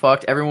 They would have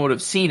fucked. Everyone would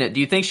have seen it. Do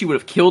you think she would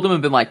have killed him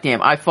and been like,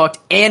 damn, I fucked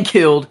and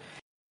killed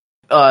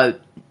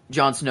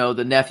Jon Snow,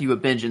 the nephew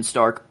of Benjen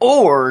Stark?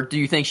 Or do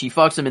you think she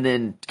fucks him and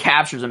then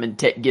captures him and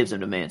gives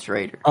him to Mance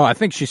Rayder? Oh, I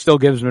think she still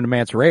gives him to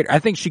Mance Rayder. I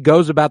think she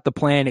goes about the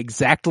plan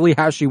exactly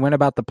how she went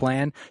about the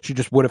plan. She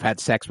just would have had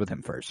sex with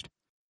him first.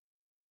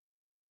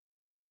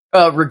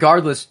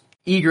 Regardless,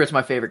 Ygritte's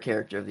my favorite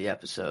character of the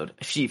episode.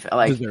 She,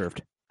 like,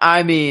 deserved.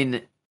 I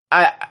mean,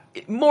 I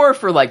more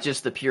for like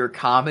just the pure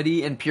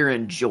comedy and pure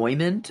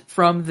enjoyment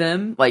from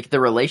them. Like the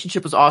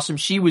relationship was awesome.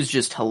 She was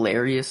just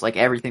hilarious. Like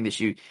everything that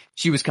she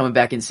was coming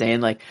back and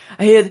saying, like,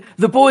 I hear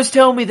the boys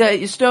tell me that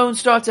your stones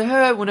start to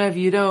hurt whenever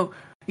you don't,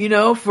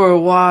 for a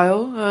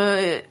while.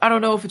 I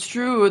don't know if it's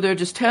true or they're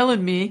just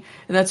telling me,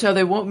 and that's how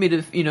they want me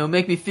to,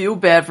 make me feel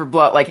bad for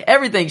blah. Like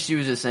everything she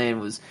was just saying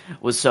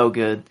was so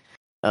good.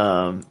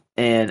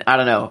 And I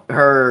don't know,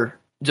 her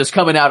just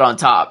coming out on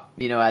top,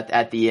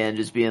 at the end,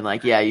 just being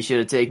like, yeah, you should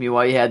have taken me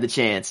while you had the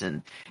chance,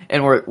 and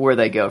where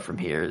they go from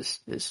here is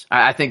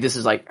I think this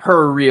is like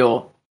her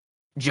real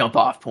jump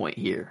off point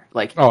here.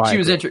 Like she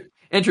was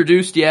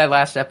introduced,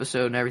 last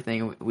episode and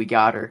everything. We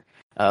got her,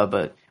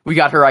 but we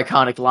got her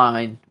iconic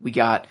line. We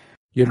got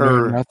her.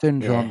 Know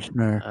nothing, Jon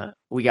Snow.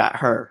 We got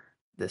her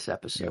this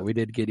episode. Yeah, we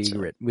did get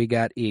Ygritte. We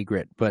got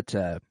Ygritte, but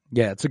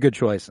it's a good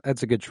choice.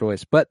 That's a good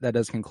choice. But that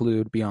does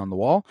conclude Beyond the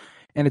Wall,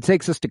 and it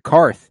takes us to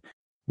Qarth,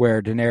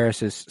 where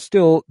Daenerys is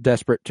still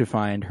desperate to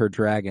find her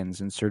dragons,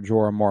 and Ser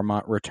Jorah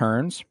Mormont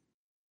returns.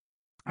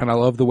 And I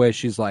love the way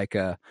she's like,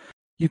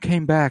 you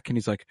came back, and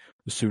he's like,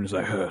 as soon as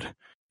I heard.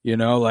 He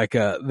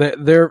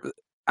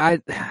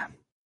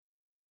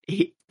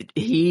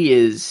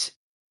is,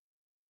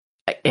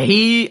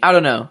 I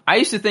don't know. I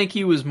used to think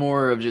he was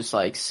more of just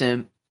like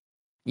simp,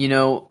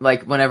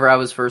 like whenever I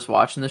was first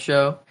watching the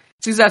show.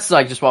 Because that's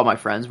like just what my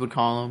friends would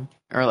call him,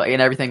 or like,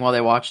 and everything while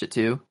they watched it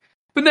too.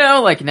 But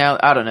now,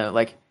 I don't know,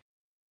 like,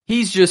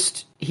 he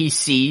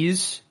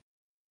sees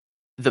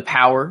the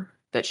power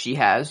that she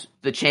has,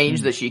 the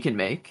change that she can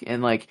make,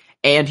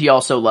 and he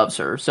also loves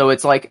her. So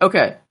it's like,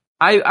 okay,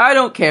 I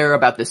don't care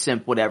about the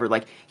simp, whatever.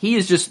 Like, he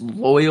is just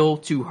loyal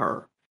to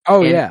her.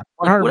 Oh, and, yeah,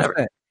 100%.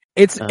 Whatever.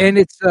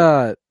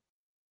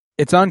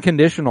 It's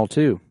unconditional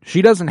too.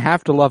 She doesn't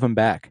have to love him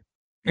back.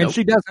 And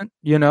She doesn't,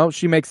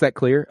 she makes that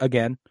clear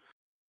again.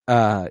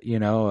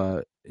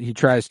 He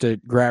tries to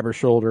grab her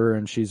shoulder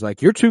and she's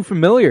like, you're too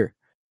familiar.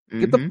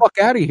 Get the fuck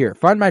out of here.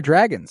 Find my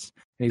dragons.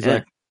 And he's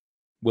like,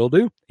 will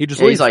do. He just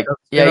leaves.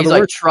 He's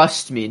like,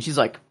 trust me. And she's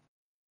like,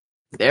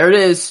 there it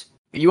is.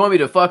 You want me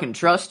to fucking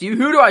trust you?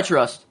 Who do I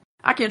trust?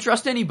 I can't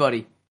trust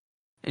anybody.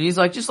 And he's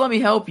like, just let me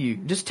help you.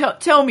 Just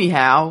tell me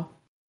how.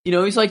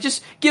 He's like,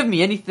 just give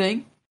me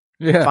anything.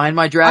 Yeah. Find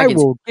my dragons.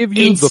 I will give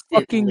you the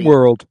fucking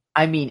world.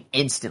 I mean,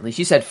 instantly.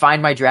 She said,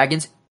 find my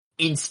dragons.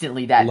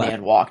 Instantly that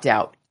man walked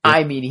out. Yep.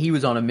 I mean, he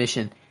was on a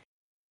mission.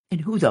 And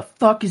who the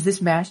fuck is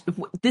this masked?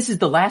 This is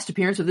the last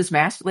appearance of this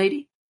masked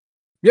lady?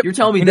 Yep. You're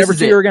telling me we this never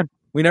see her again.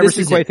 We never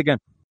see Quaithe again.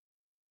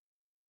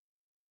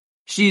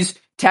 She's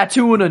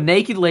tattooing a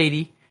naked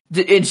lady,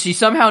 and she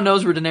somehow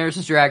knows where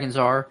Daenerys' dragons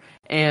are,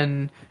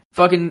 and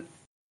fucking...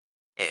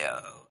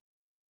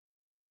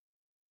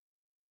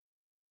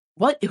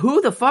 What?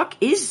 Who the fuck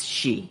is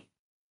she?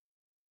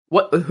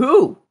 What?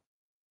 Who?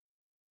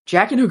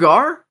 Jaqen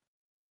H'ghar?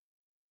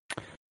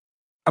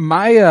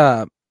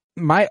 My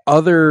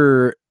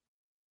other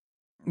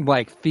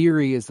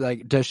theory is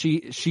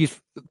she's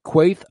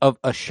Quaithe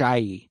of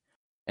Asshai,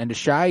 and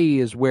Asshai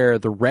is where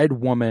the Red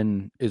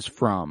Woman is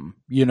from.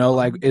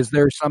 Is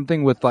there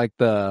something with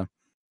the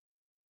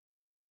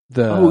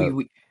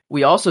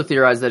we also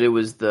theorized that it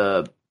was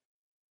the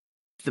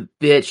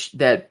bitch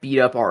that beat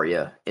up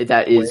Arya.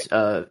 That is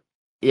the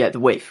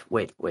waif.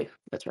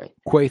 That's right.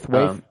 Quaithe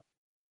waif.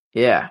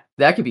 Yeah,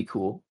 that could be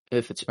cool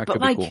if it's. That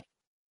could be cool.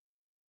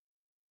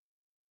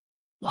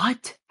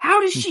 What?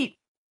 How does she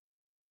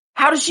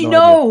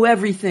know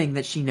everything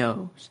that she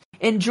knows?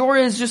 And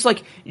Jorah is just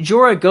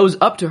Jorah goes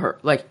up to her.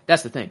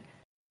 That's the thing.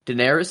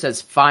 Daenerys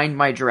says, find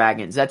my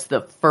dragons. That's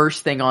the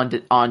first thing on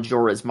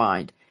Jorah's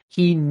mind.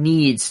 He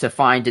needs to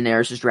find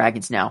Daenerys'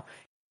 dragons now.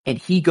 And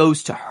he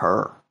goes to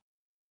her.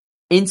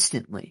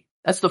 Instantly.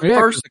 That's the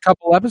first. A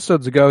couple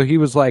episodes ago, he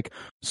was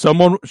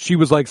someone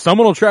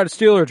will try to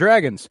steal her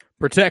dragons.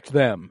 Protect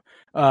them.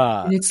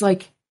 And it's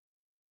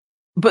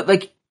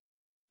but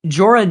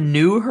Jorah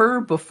knew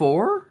her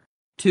before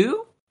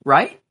too,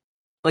 right?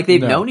 They've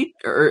known each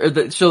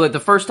other. So the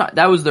first time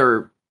that was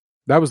their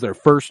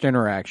first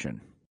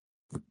interaction.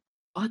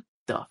 What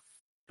the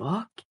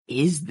fuck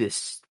is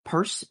this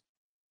person?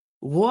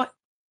 What?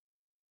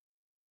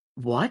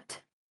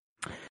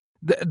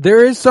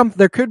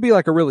 There could be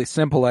a really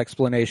simple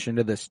explanation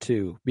to this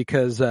too,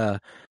 because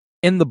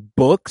in the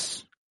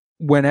books,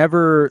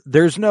 whenever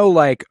there's no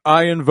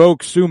I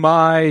invoke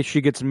Sumai,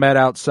 she gets met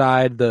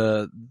outside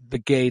the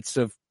gates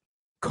of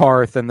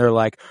Qarth, and they're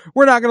like,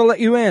 we're not going to let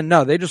you in.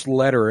 No, they just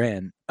let her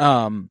in.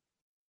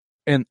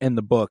 In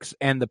the books,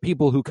 and the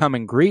people who come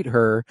and greet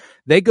her,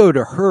 they go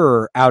to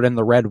her out in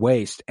the Red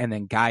Waste and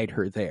then guide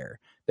her there.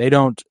 They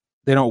don't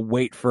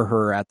wait for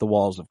her at the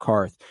walls of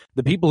Qarth.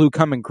 The people who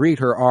come and greet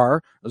her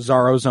are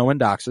Xaro Xhoan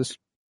Daxos,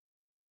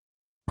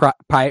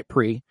 Pyat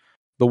Pree,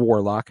 the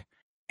Warlock,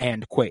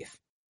 and Quaithe.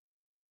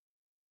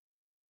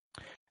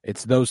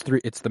 It's those three.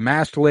 It's the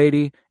masked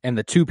lady and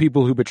the two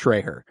people who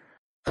betray her.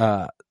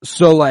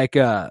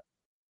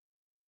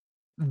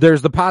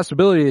 There's the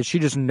possibility that she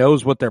just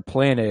knows what their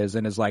plan is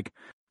and is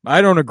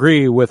I don't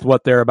agree with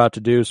what they're about to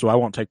do, so I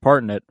won't take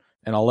part in it.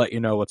 and I'll let you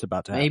know what's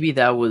about to happen. Maybe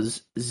that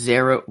was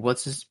Zaro. What?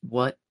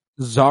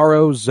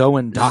 Zaro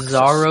Zoandoxis.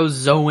 Zaro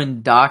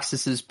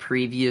Zoandoxis'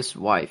 previous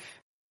wife.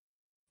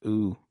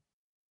 Ooh,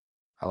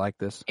 I like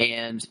this.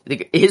 And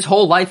his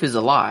whole life is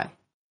a lie.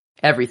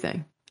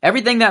 Everything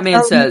that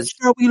man says.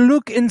 Shall we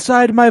look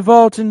inside my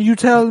vault and you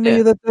tell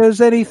me that there's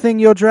anything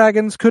your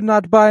dragons could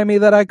not buy me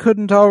that I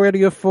couldn't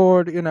already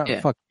afford?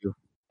 Fuck you.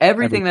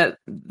 Everything that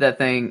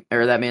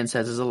man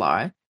says is a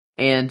lie.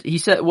 And he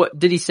said, what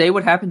did he say?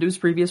 What happened to his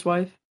previous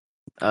wife?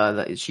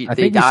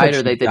 They died,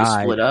 or they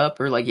just split up,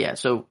 or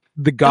So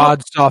the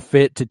gods saw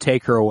fit to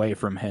take her away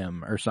from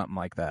him, or something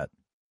like that.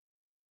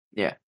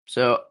 Yeah.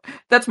 So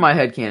that's my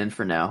headcanon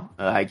for now.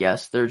 I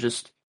guess they're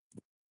just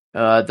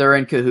they're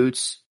in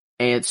cahoots.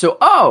 And so,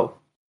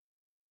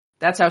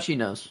 that's how she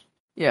knows.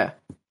 Yeah.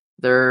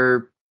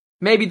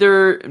 Maybe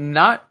they're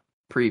not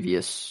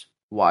previous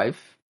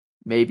wife,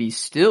 maybe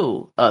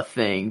still a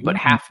thing, but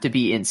have to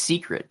be in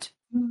secret.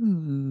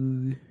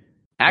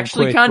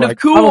 Actually kind of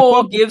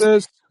cool.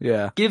 Gives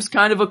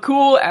kind of a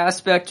cool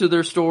aspect to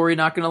their story.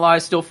 Not gonna lie,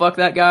 still fuck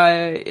that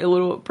guy a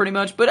little, pretty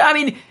much. But I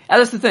mean,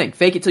 that's the thing.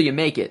 Fake it till you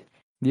make it.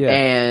 Yeah.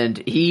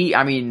 And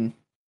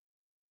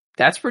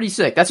that's pretty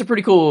sick. That's a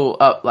pretty cool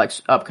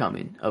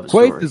upcoming of a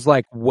story. Quaithe is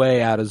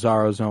way out of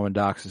Zaro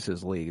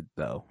Zoandoxis' league,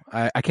 though.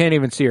 I can't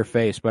even see her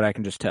face, but I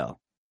can just tell.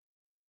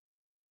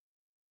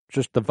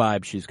 Just the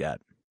vibe she's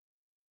got.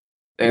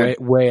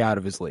 Way out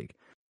of his league.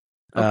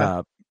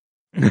 Okay.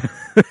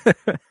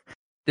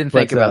 Didn't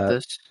think about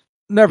this.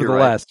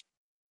 Nevertheless,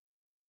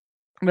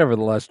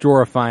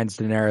 Jorah finds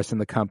Daenerys in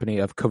the company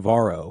of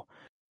Kavaro,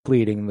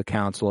 pleading the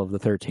Council of the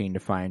 13 to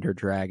find her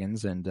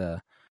dragons, and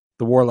the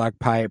warlock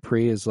Pyat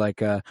Pree is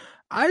like,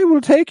 I will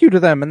take you to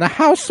them in the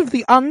House of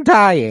the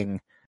Undying.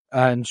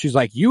 And she's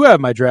like, you have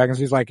my dragons.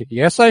 He's like,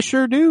 yes, I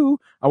sure do.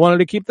 I wanted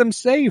to keep them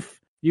safe.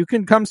 You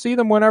can come see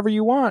them whenever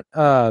you want.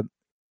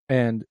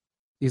 And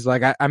he's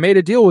like, I made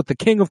a deal with the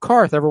King of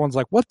Karth. Everyone's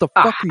like, what the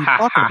fuck are you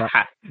talking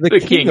about? The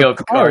King of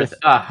Karth.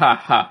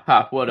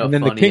 What a And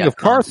then the King of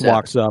Karth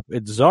walks up.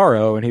 It's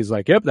Zaro, and he's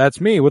like, yep,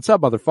 that's me. What's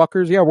up,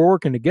 motherfuckers? Yeah, we're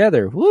working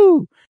together.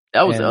 Woo!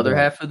 That was the other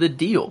half of the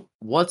deal.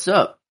 What's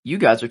up? You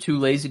guys are too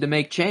lazy to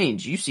make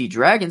change. You see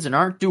dragons and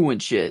aren't doing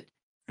shit.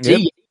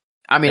 Yep.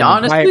 I mean,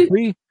 honestly, Pyat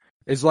Pree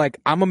is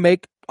like, I'm gonna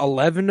make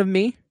 11 of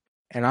me,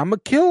 and I'm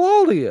gonna kill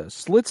all of you.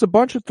 Slits a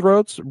bunch of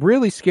throats.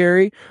 Really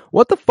scary.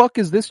 What the fuck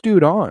is this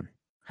dude on?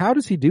 How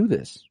does he do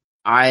this?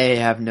 I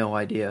have no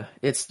idea.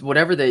 It's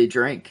whatever they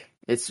drink.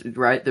 It's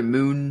right. The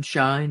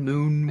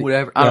moonshine,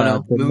 whatever. I don't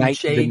know.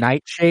 The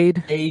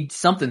nightshade.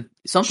 Something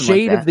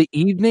shade like that. Of the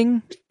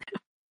evening.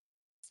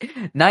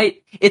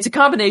 Night. It's a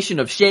combination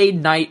of shade,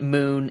 night,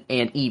 moon,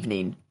 and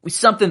evening.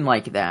 Something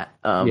like that.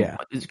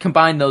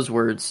 Combine those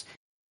words.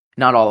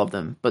 Not all of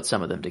them, but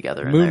some of them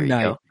together. Moon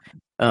Knight.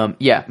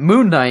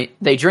 Moon Knight.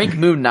 They drink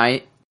Moon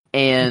Knight,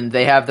 and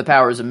they have the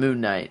powers of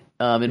Moon Knight.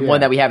 One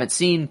that we haven't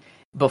seen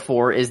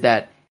before is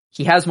that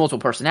he has multiple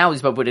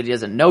personalities, but what he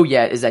doesn't know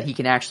yet is that he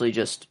can actually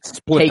just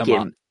take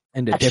him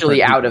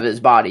actually out of his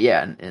body.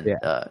 Yeah, and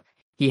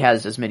he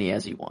has as many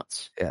as he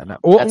wants. Yeah. No.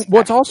 Well,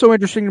 what's also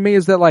interesting to me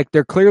is that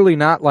they're clearly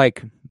not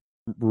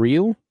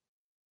real.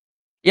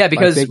 Yeah,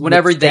 because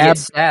whenever they get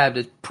stabbed,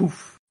 it's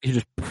poof. He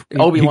just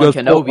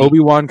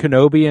Obi-Wan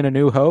Kenobi in A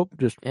New Hope.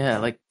 Just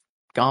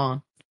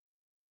gone.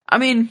 I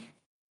mean,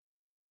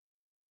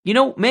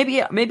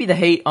 maybe the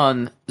hate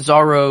on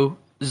Zaro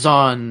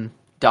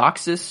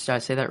Zoandoxis. Did I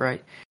say that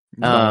right?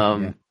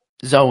 Zaro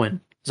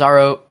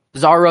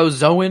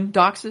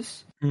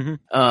Zoandoxis.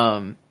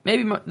 Mm-hmm.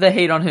 Maybe the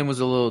hate on him was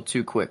a little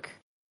too quick.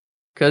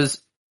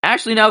 Because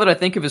actually, now that I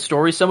think of his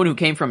story, someone who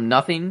came from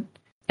nothing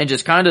and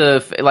just kind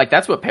of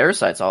that's what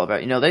Parasite's all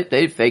about.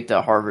 They faked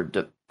a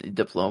Harvard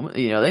diploma.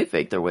 They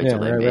faked their way till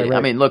they made it. Right.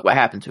 I mean, look what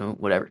happened to him.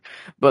 Whatever.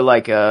 But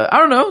I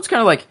don't know. It's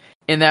kind of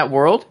in that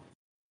world.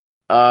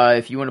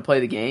 If you want to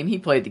play the game, he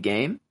played the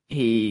game.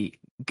 He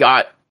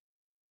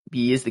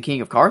is the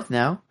King of Karth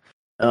now.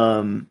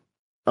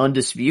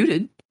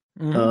 Undisputed.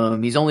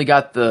 Mm-hmm. He's only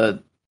got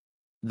the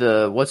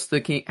what's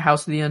the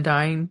House of the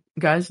Undying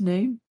guy's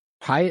name?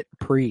 Pyat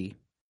Pree.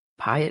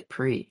 Pyat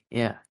Pree.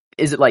 Yeah.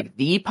 Is it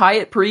the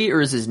Pyat Pree,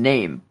 or is his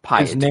name Pyat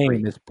Pree? His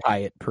name is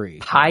Pyat Pree.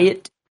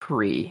 Pyat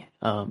Pree.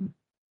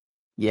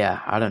 Yeah,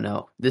 I don't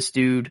know. This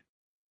dude,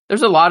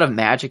 there's a lot of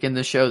magic in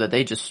this show that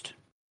they just,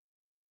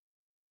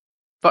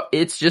 but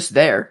it's just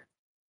there.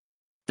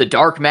 The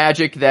dark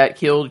magic that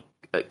killed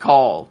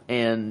Khal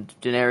and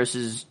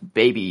Daenerys'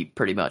 baby,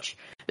 pretty much.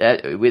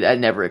 That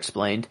never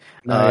explained.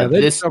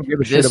 This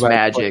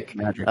magic,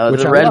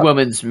 the Red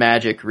Woman's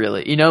magic,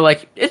 really.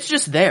 It's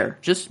just there.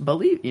 Just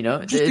believe.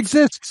 It just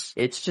exists.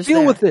 It's just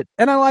deal with it,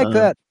 and I like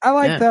that. I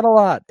like that a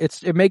lot.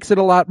 It makes it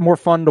a lot more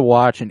fun to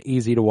watch and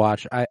easy to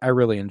watch. I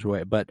really enjoy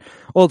it. But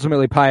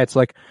ultimately, Pyat's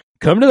like,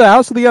 come to the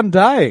House of the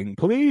Undying,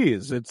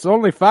 please. It's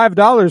only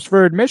 $5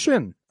 for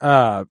admission.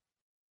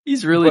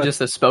 He's really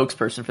just a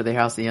spokesperson for the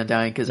House of the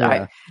Undying, because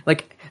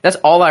that's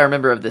all I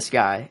remember of this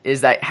guy,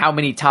 is that how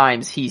many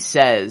times he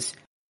says,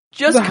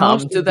 just come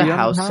to the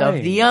House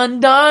of the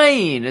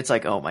Undying. It's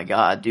oh my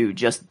god, dude,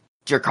 just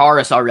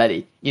Dracarys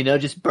already.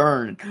 Just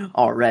burn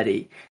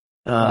already.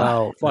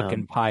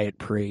 Fucking Pyatt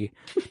Pre.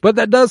 But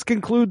that does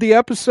conclude the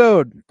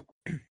episode.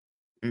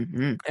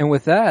 Mm-hmm. And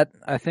with that,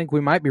 I think we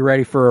might be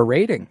ready for a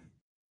rating.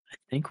 I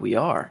think we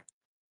are.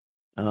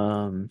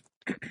 And,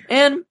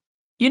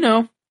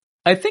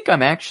 I think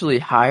I'm actually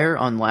higher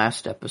on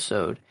last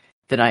episode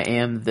than I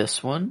am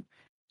this one.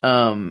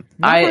 Not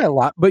by a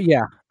lot, but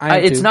yeah.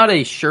 It's not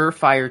a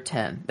surefire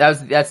 10.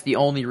 That's the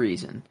only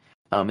reason.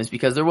 Is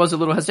because there was a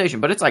little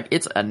hesitation, but it's a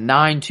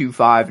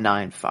 9.25,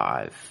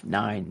 9.5,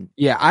 9.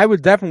 Yeah, I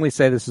would definitely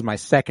say this is my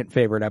second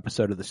favorite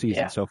episode of the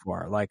season so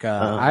far.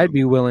 I'd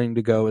be willing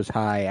to go as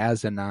high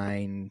as a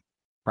 9,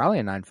 probably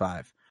a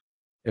 9.5,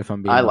 if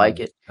I'm being honest. Like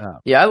it.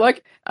 Yeah,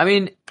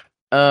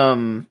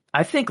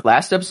 I think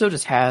last episode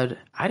just had,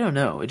 I don't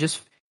know,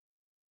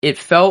 it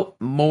felt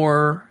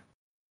more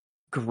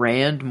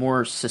grand,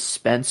 more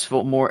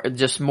suspenseful, more,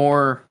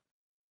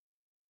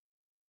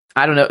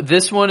 I don't know.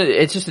 This one,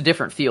 it's just a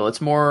different feel. It's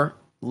more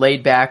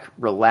laid back,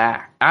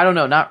 relaxed. I don't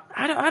know.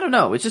 I don't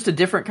know. It's just a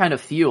different kind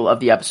of feel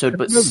of the episode,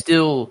 but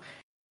still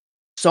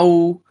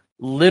so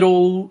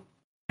little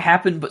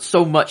happened, but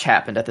so much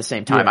happened at the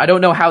same time. Yeah. I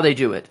don't know how they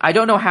do it. I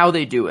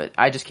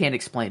just can't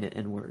explain it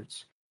in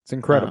words. It's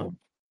incredible.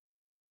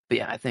 But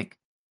yeah, I think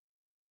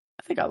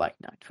I like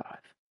 9.5.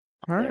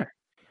 All right.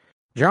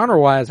 Genre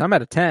wise, I'm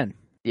at a 10.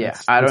 Yeah,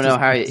 I don't know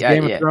how.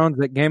 Game of Thrones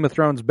at Game of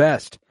Thrones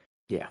best.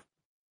 Yeah.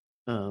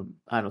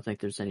 I don't think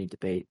there's any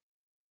debate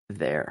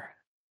there.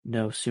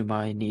 No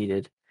Sumai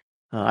needed.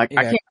 I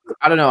can't.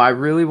 I don't know. I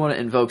really want to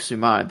invoke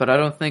Sumai, but I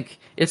don't think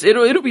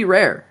it'll be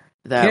rare.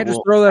 That can't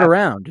just throw that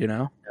around,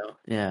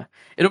 Yeah,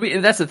 it'll be.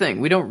 That's the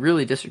thing. We don't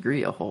really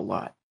disagree a whole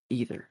lot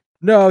either.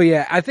 No,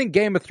 yeah, I think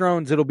Game of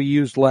Thrones it'll be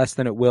used less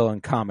than it will in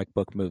comic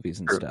book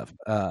movies and stuff.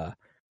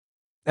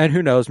 And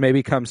who knows?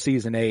 Maybe come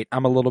season 8,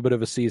 I'm a little bit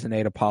of a season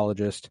 8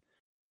 apologist.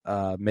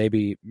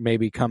 Maybe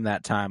come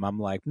that time, I'm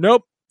like,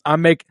 nope.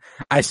 I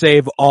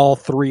save all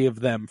 3 of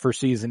them for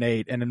season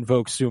 8 and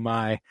invoke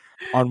Sumai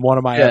on one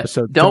of my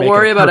episodes. Don't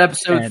worry about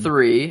episode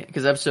 3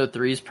 because episode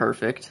 3 is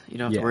perfect. You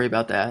don't have to worry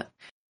about that.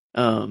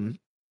 So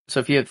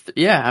if you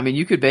have,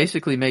 you could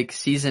basically make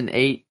season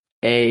 8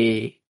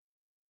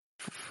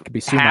 could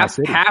be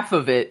half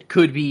of it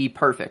could be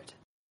perfect.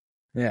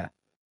 Yeah,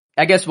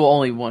 I guess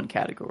only one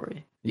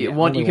category. You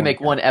can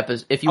make one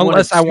episode if you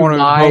unless I want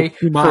to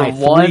Sumai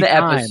for one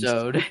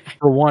episode.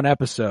 For one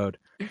episode,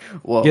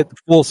 whoa, get the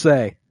full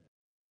say.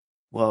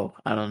 Whoa,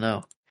 I don't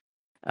know.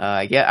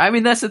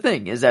 That's the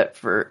thing, is that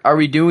are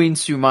we doing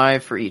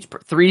Sumai for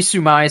 3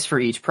 Sumais for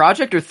each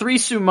project, or 3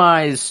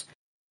 Sumais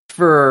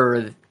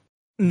for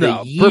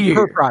the year?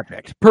 Per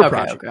project.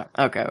 Project.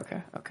 Okay.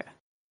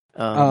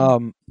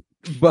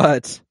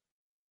 But,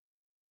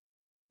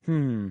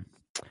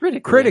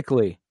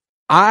 critically,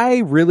 I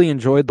really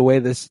enjoyed the way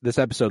this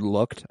episode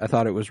looked. I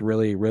thought it was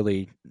really,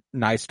 really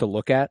nice to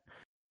look at.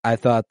 I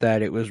thought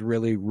that it was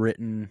really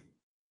written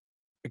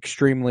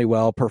extremely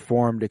well,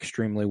 performed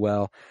extremely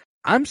well.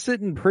 I'm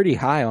sitting pretty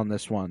high on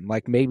this one.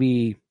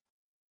 Maybe,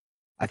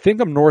 I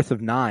think I'm north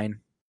of 9.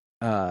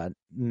 9,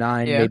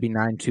 maybe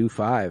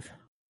 9.25.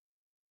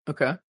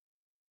 Okay.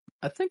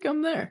 I think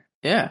I'm there.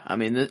 Yeah.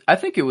 I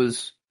think it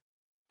was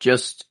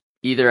just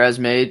either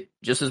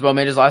just as well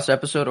made as last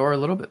episode or a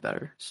little bit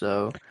better.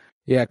 So.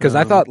 Yeah, because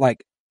I thought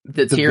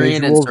the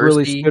Tyrion visuals and Cersei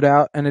really stood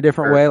out in a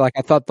different way.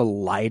 I thought the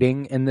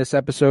lighting in this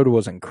episode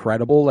was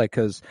incredible.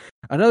 Because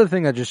another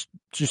thing that just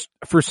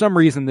for some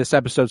reason this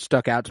episode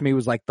stuck out to me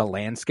was the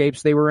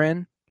landscapes they were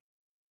in.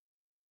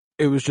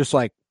 It was just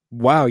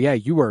wow, yeah,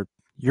 you're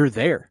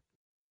there.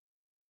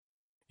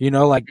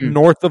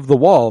 North of the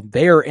wall,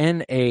 they're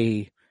in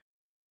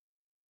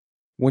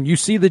when you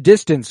see the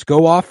distance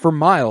go off for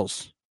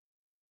miles,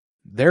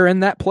 they're in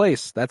that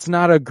place. That's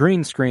not a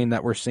green screen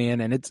that we're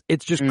seeing, and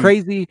it's just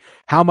crazy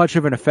how much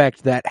of an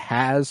effect that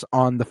has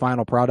on the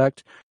final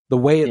product. The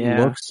way it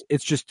looks,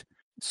 it's just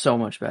so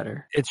much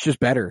better. It's just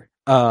better,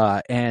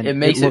 and it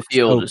makes it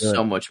feel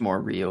so much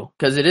more real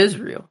because it is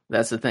real.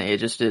 That's the thing.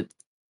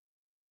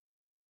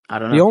 I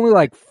don't know. The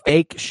only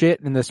fake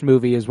shit in this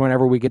movie is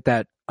whenever we get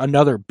that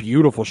another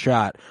beautiful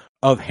shot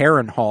of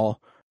Harrenhal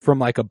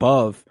from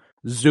above,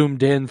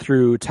 zoomed in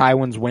through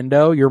Tywin's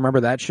window. You remember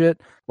that shit?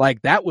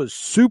 That was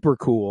super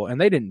cool, and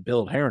they didn't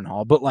build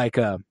Harrenhal, but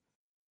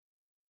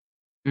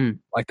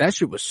that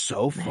shit was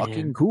so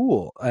fucking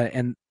cool.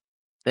 I'm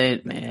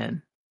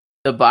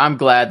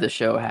glad the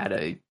show had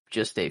a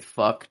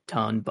fuck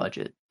ton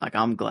budget.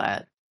 I'm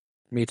glad.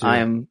 Me too. I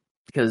am,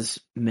 because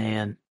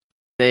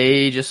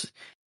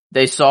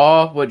they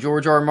saw what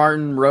George R. R.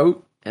 Martin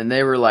wrote, and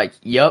they were like,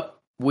 "Yep,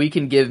 we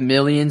can give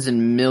millions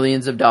and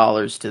millions of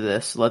dollars to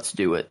this. Let's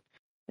do it."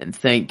 And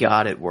thank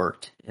God it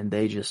worked, and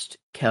they just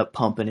kept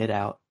pumping it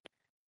out.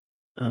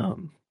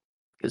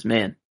 Because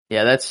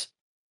that's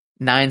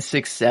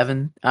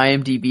 9.67.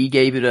 IMDb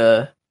gave it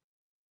a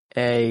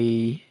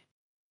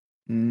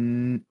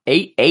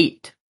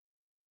 8.8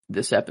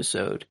 this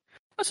episode.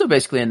 So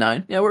basically a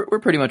 9. Yeah, we're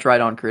pretty much right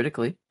on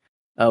critically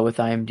with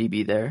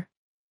IMDb there.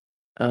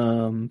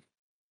 But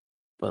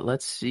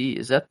let's see,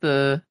 is that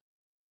the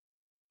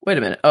Wait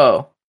a minute.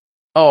 Oh,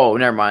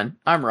 never mind.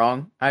 I'm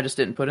wrong. I just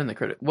didn't put in the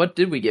critic. What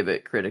did we give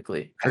it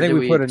critically? I think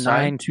we put a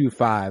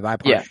 9.25. I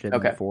punched it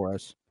in for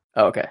us.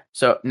 Oh, okay.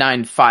 So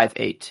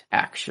 9.58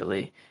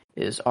 actually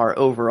is our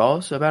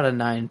overall, so about a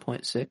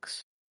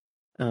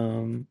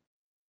 9.6.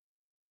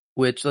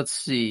 Which, let's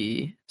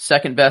see,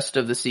 second best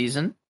of the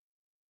season,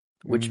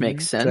 which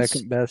makes sense.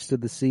 Second best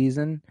of the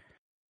season.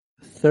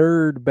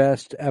 Third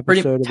best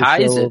episode of the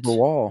show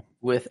overall.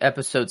 With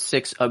episode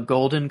 6, A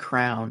Golden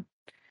Crown,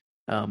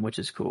 which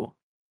is cool.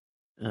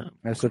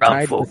 That's a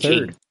tied for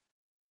third.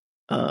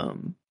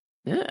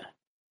 Yeah.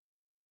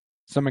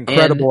 Some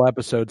incredible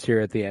episodes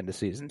here at the end of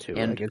season 2.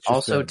 And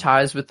also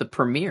ties with the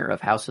premiere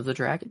of House of the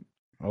Dragon.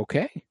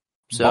 Okay.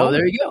 So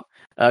there you go.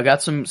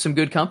 Got some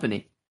good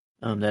company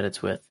that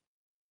it's with.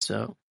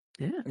 So,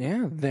 yeah.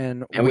 Yeah,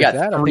 then and we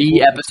got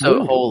 3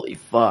 episodes. Holy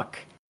fuck.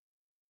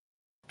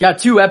 Got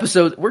 2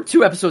 episodes. We're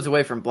 2 episodes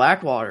away from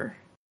Blackwater.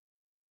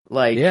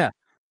 Yeah.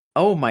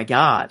 Oh my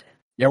god.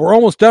 Yeah, we're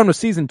almost done with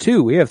season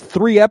 2. We have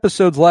 3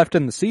 episodes left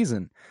in the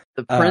season.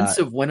 The Prince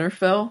of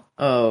Winterfell?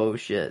 Oh,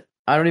 shit.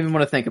 I don't even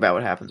want to think about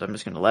what happens. I'm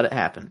just going to let it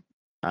happen.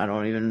 I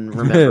don't even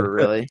remember,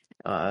 really.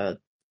 Okay,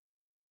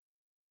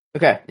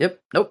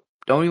 yep, nope.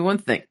 Don't even want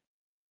to think.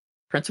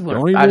 Prince of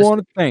Winterfell. Don't even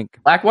want to think.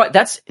 Blackwater,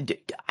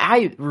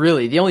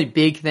 the only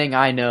big thing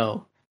I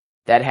know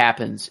that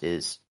happens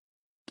is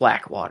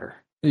Blackwater.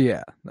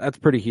 Yeah, that's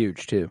pretty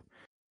huge, too.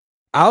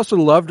 I also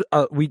loved,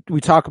 we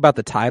talk about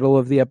the title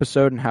of the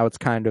episode and how it's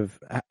kind of,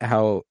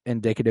 how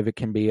indicative it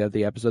can be of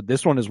the episode.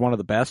 This one is one of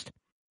the best.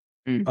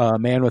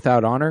 Man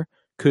Without Honor.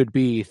 Could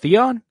be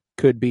Theon,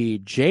 could be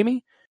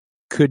Jaime,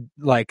 could,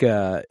 like,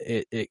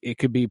 it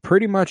could be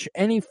pretty much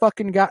any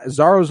fucking guy.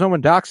 Xaro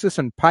Xhoan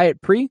and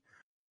Pyat Pree,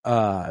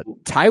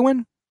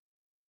 Tywin.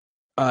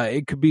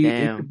 It could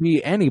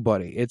be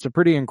anybody. It's a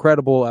pretty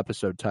incredible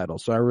episode title,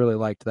 so I really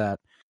liked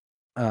that.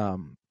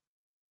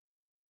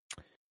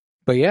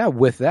 But yeah,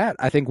 with that,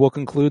 I think we'll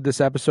conclude this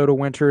episode of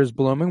Winter is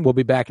Blooming. We'll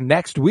be back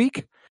next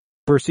week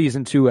for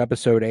season 2,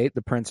 episode 8,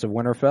 The Prince of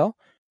Winterfell.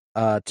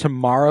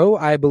 Tomorrow,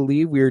 I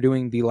believe we are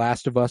doing The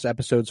Last of Us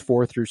episodes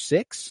 4 through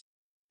 6.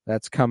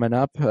 That's coming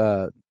up.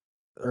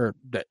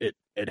 It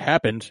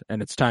happened,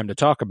 and it's time to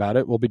talk about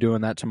it. We'll be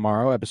doing that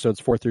tomorrow, episodes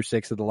 4 through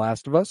 6 of The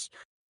Last of Us.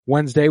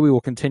 Wednesday, we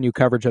will continue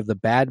coverage of The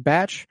Bad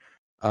Batch,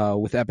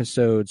 with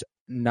episodes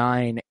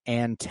 9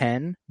 and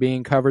 10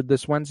 being covered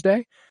this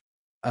Wednesday.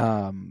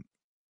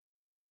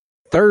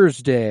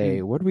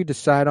 Thursday, what do we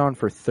decide on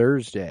for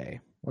Thursday?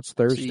 What's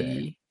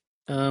Thursday?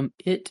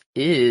 It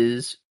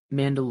is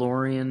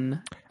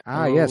Mandalorian.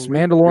 Yes,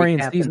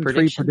 Mandalorian season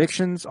 3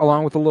 predictions,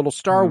 along with a little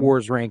Star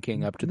Wars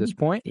ranking up to this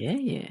point.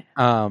 Yeah.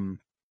 And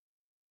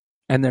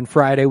then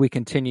Friday we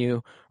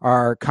continue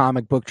our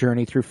comic book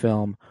journey through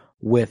film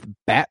with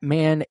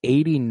Batman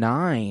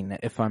 89,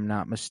 if I'm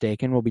not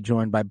mistaken. We'll be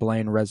joined by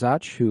Blaine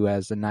Rezach, who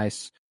has a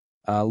nice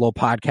little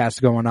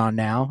podcast going on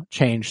now.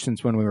 Changed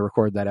since when we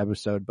recorded that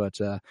episode, but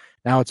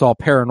now it's all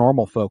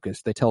paranormal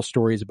focused. They tell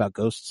stories about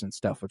ghosts and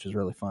stuff, which is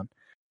really fun.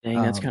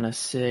 Dang, that's kind of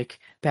sick.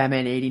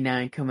 Batman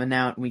 89 coming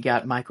out, and we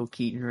got Michael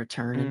Keaton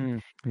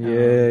returning. Yeah,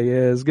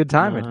 it's good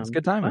timing. It's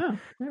good timing.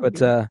 Wow,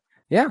 but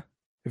yeah,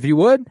 if you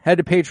would, head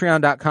to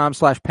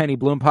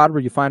patreon.com/PennyBloomPod, where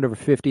you find over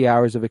 50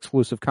 hours of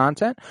exclusive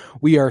content.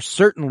 We are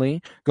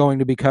certainly going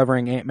to be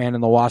covering Ant-Man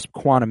and the Wasp: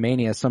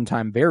 Quantumania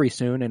sometime very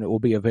soon, and it will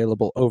be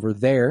available over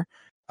there.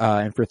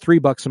 And for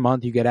 $3 a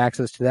month, you get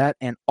access to that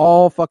and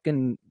all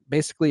fucking,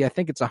 basically, I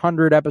think it's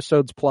 100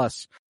 episodes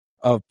plus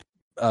of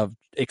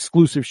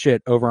exclusive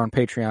shit over on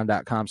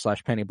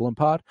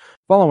patreon.com/PennyBloomPod.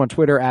 Follow on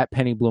Twitter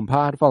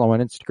 @PennyBloomPod. Follow on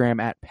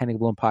Instagram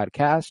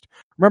 @PennyBloomPodcast.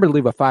 Remember to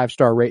leave a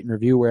 5-star rate and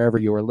review wherever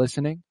you are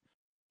listening.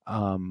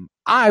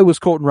 I was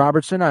Colton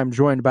Robertson. I'm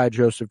joined by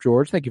Joseph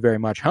George. Thank you very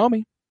much,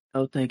 homie.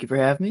 Oh, thank you for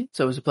having me. It's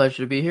always a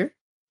pleasure to be here.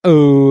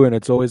 Oh, and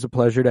it's always a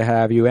pleasure to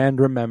have you. And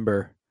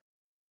remember,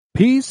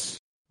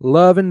 peace,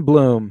 love, and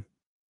bloom.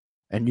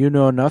 And you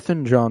know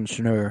nothing, Jon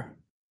Snow.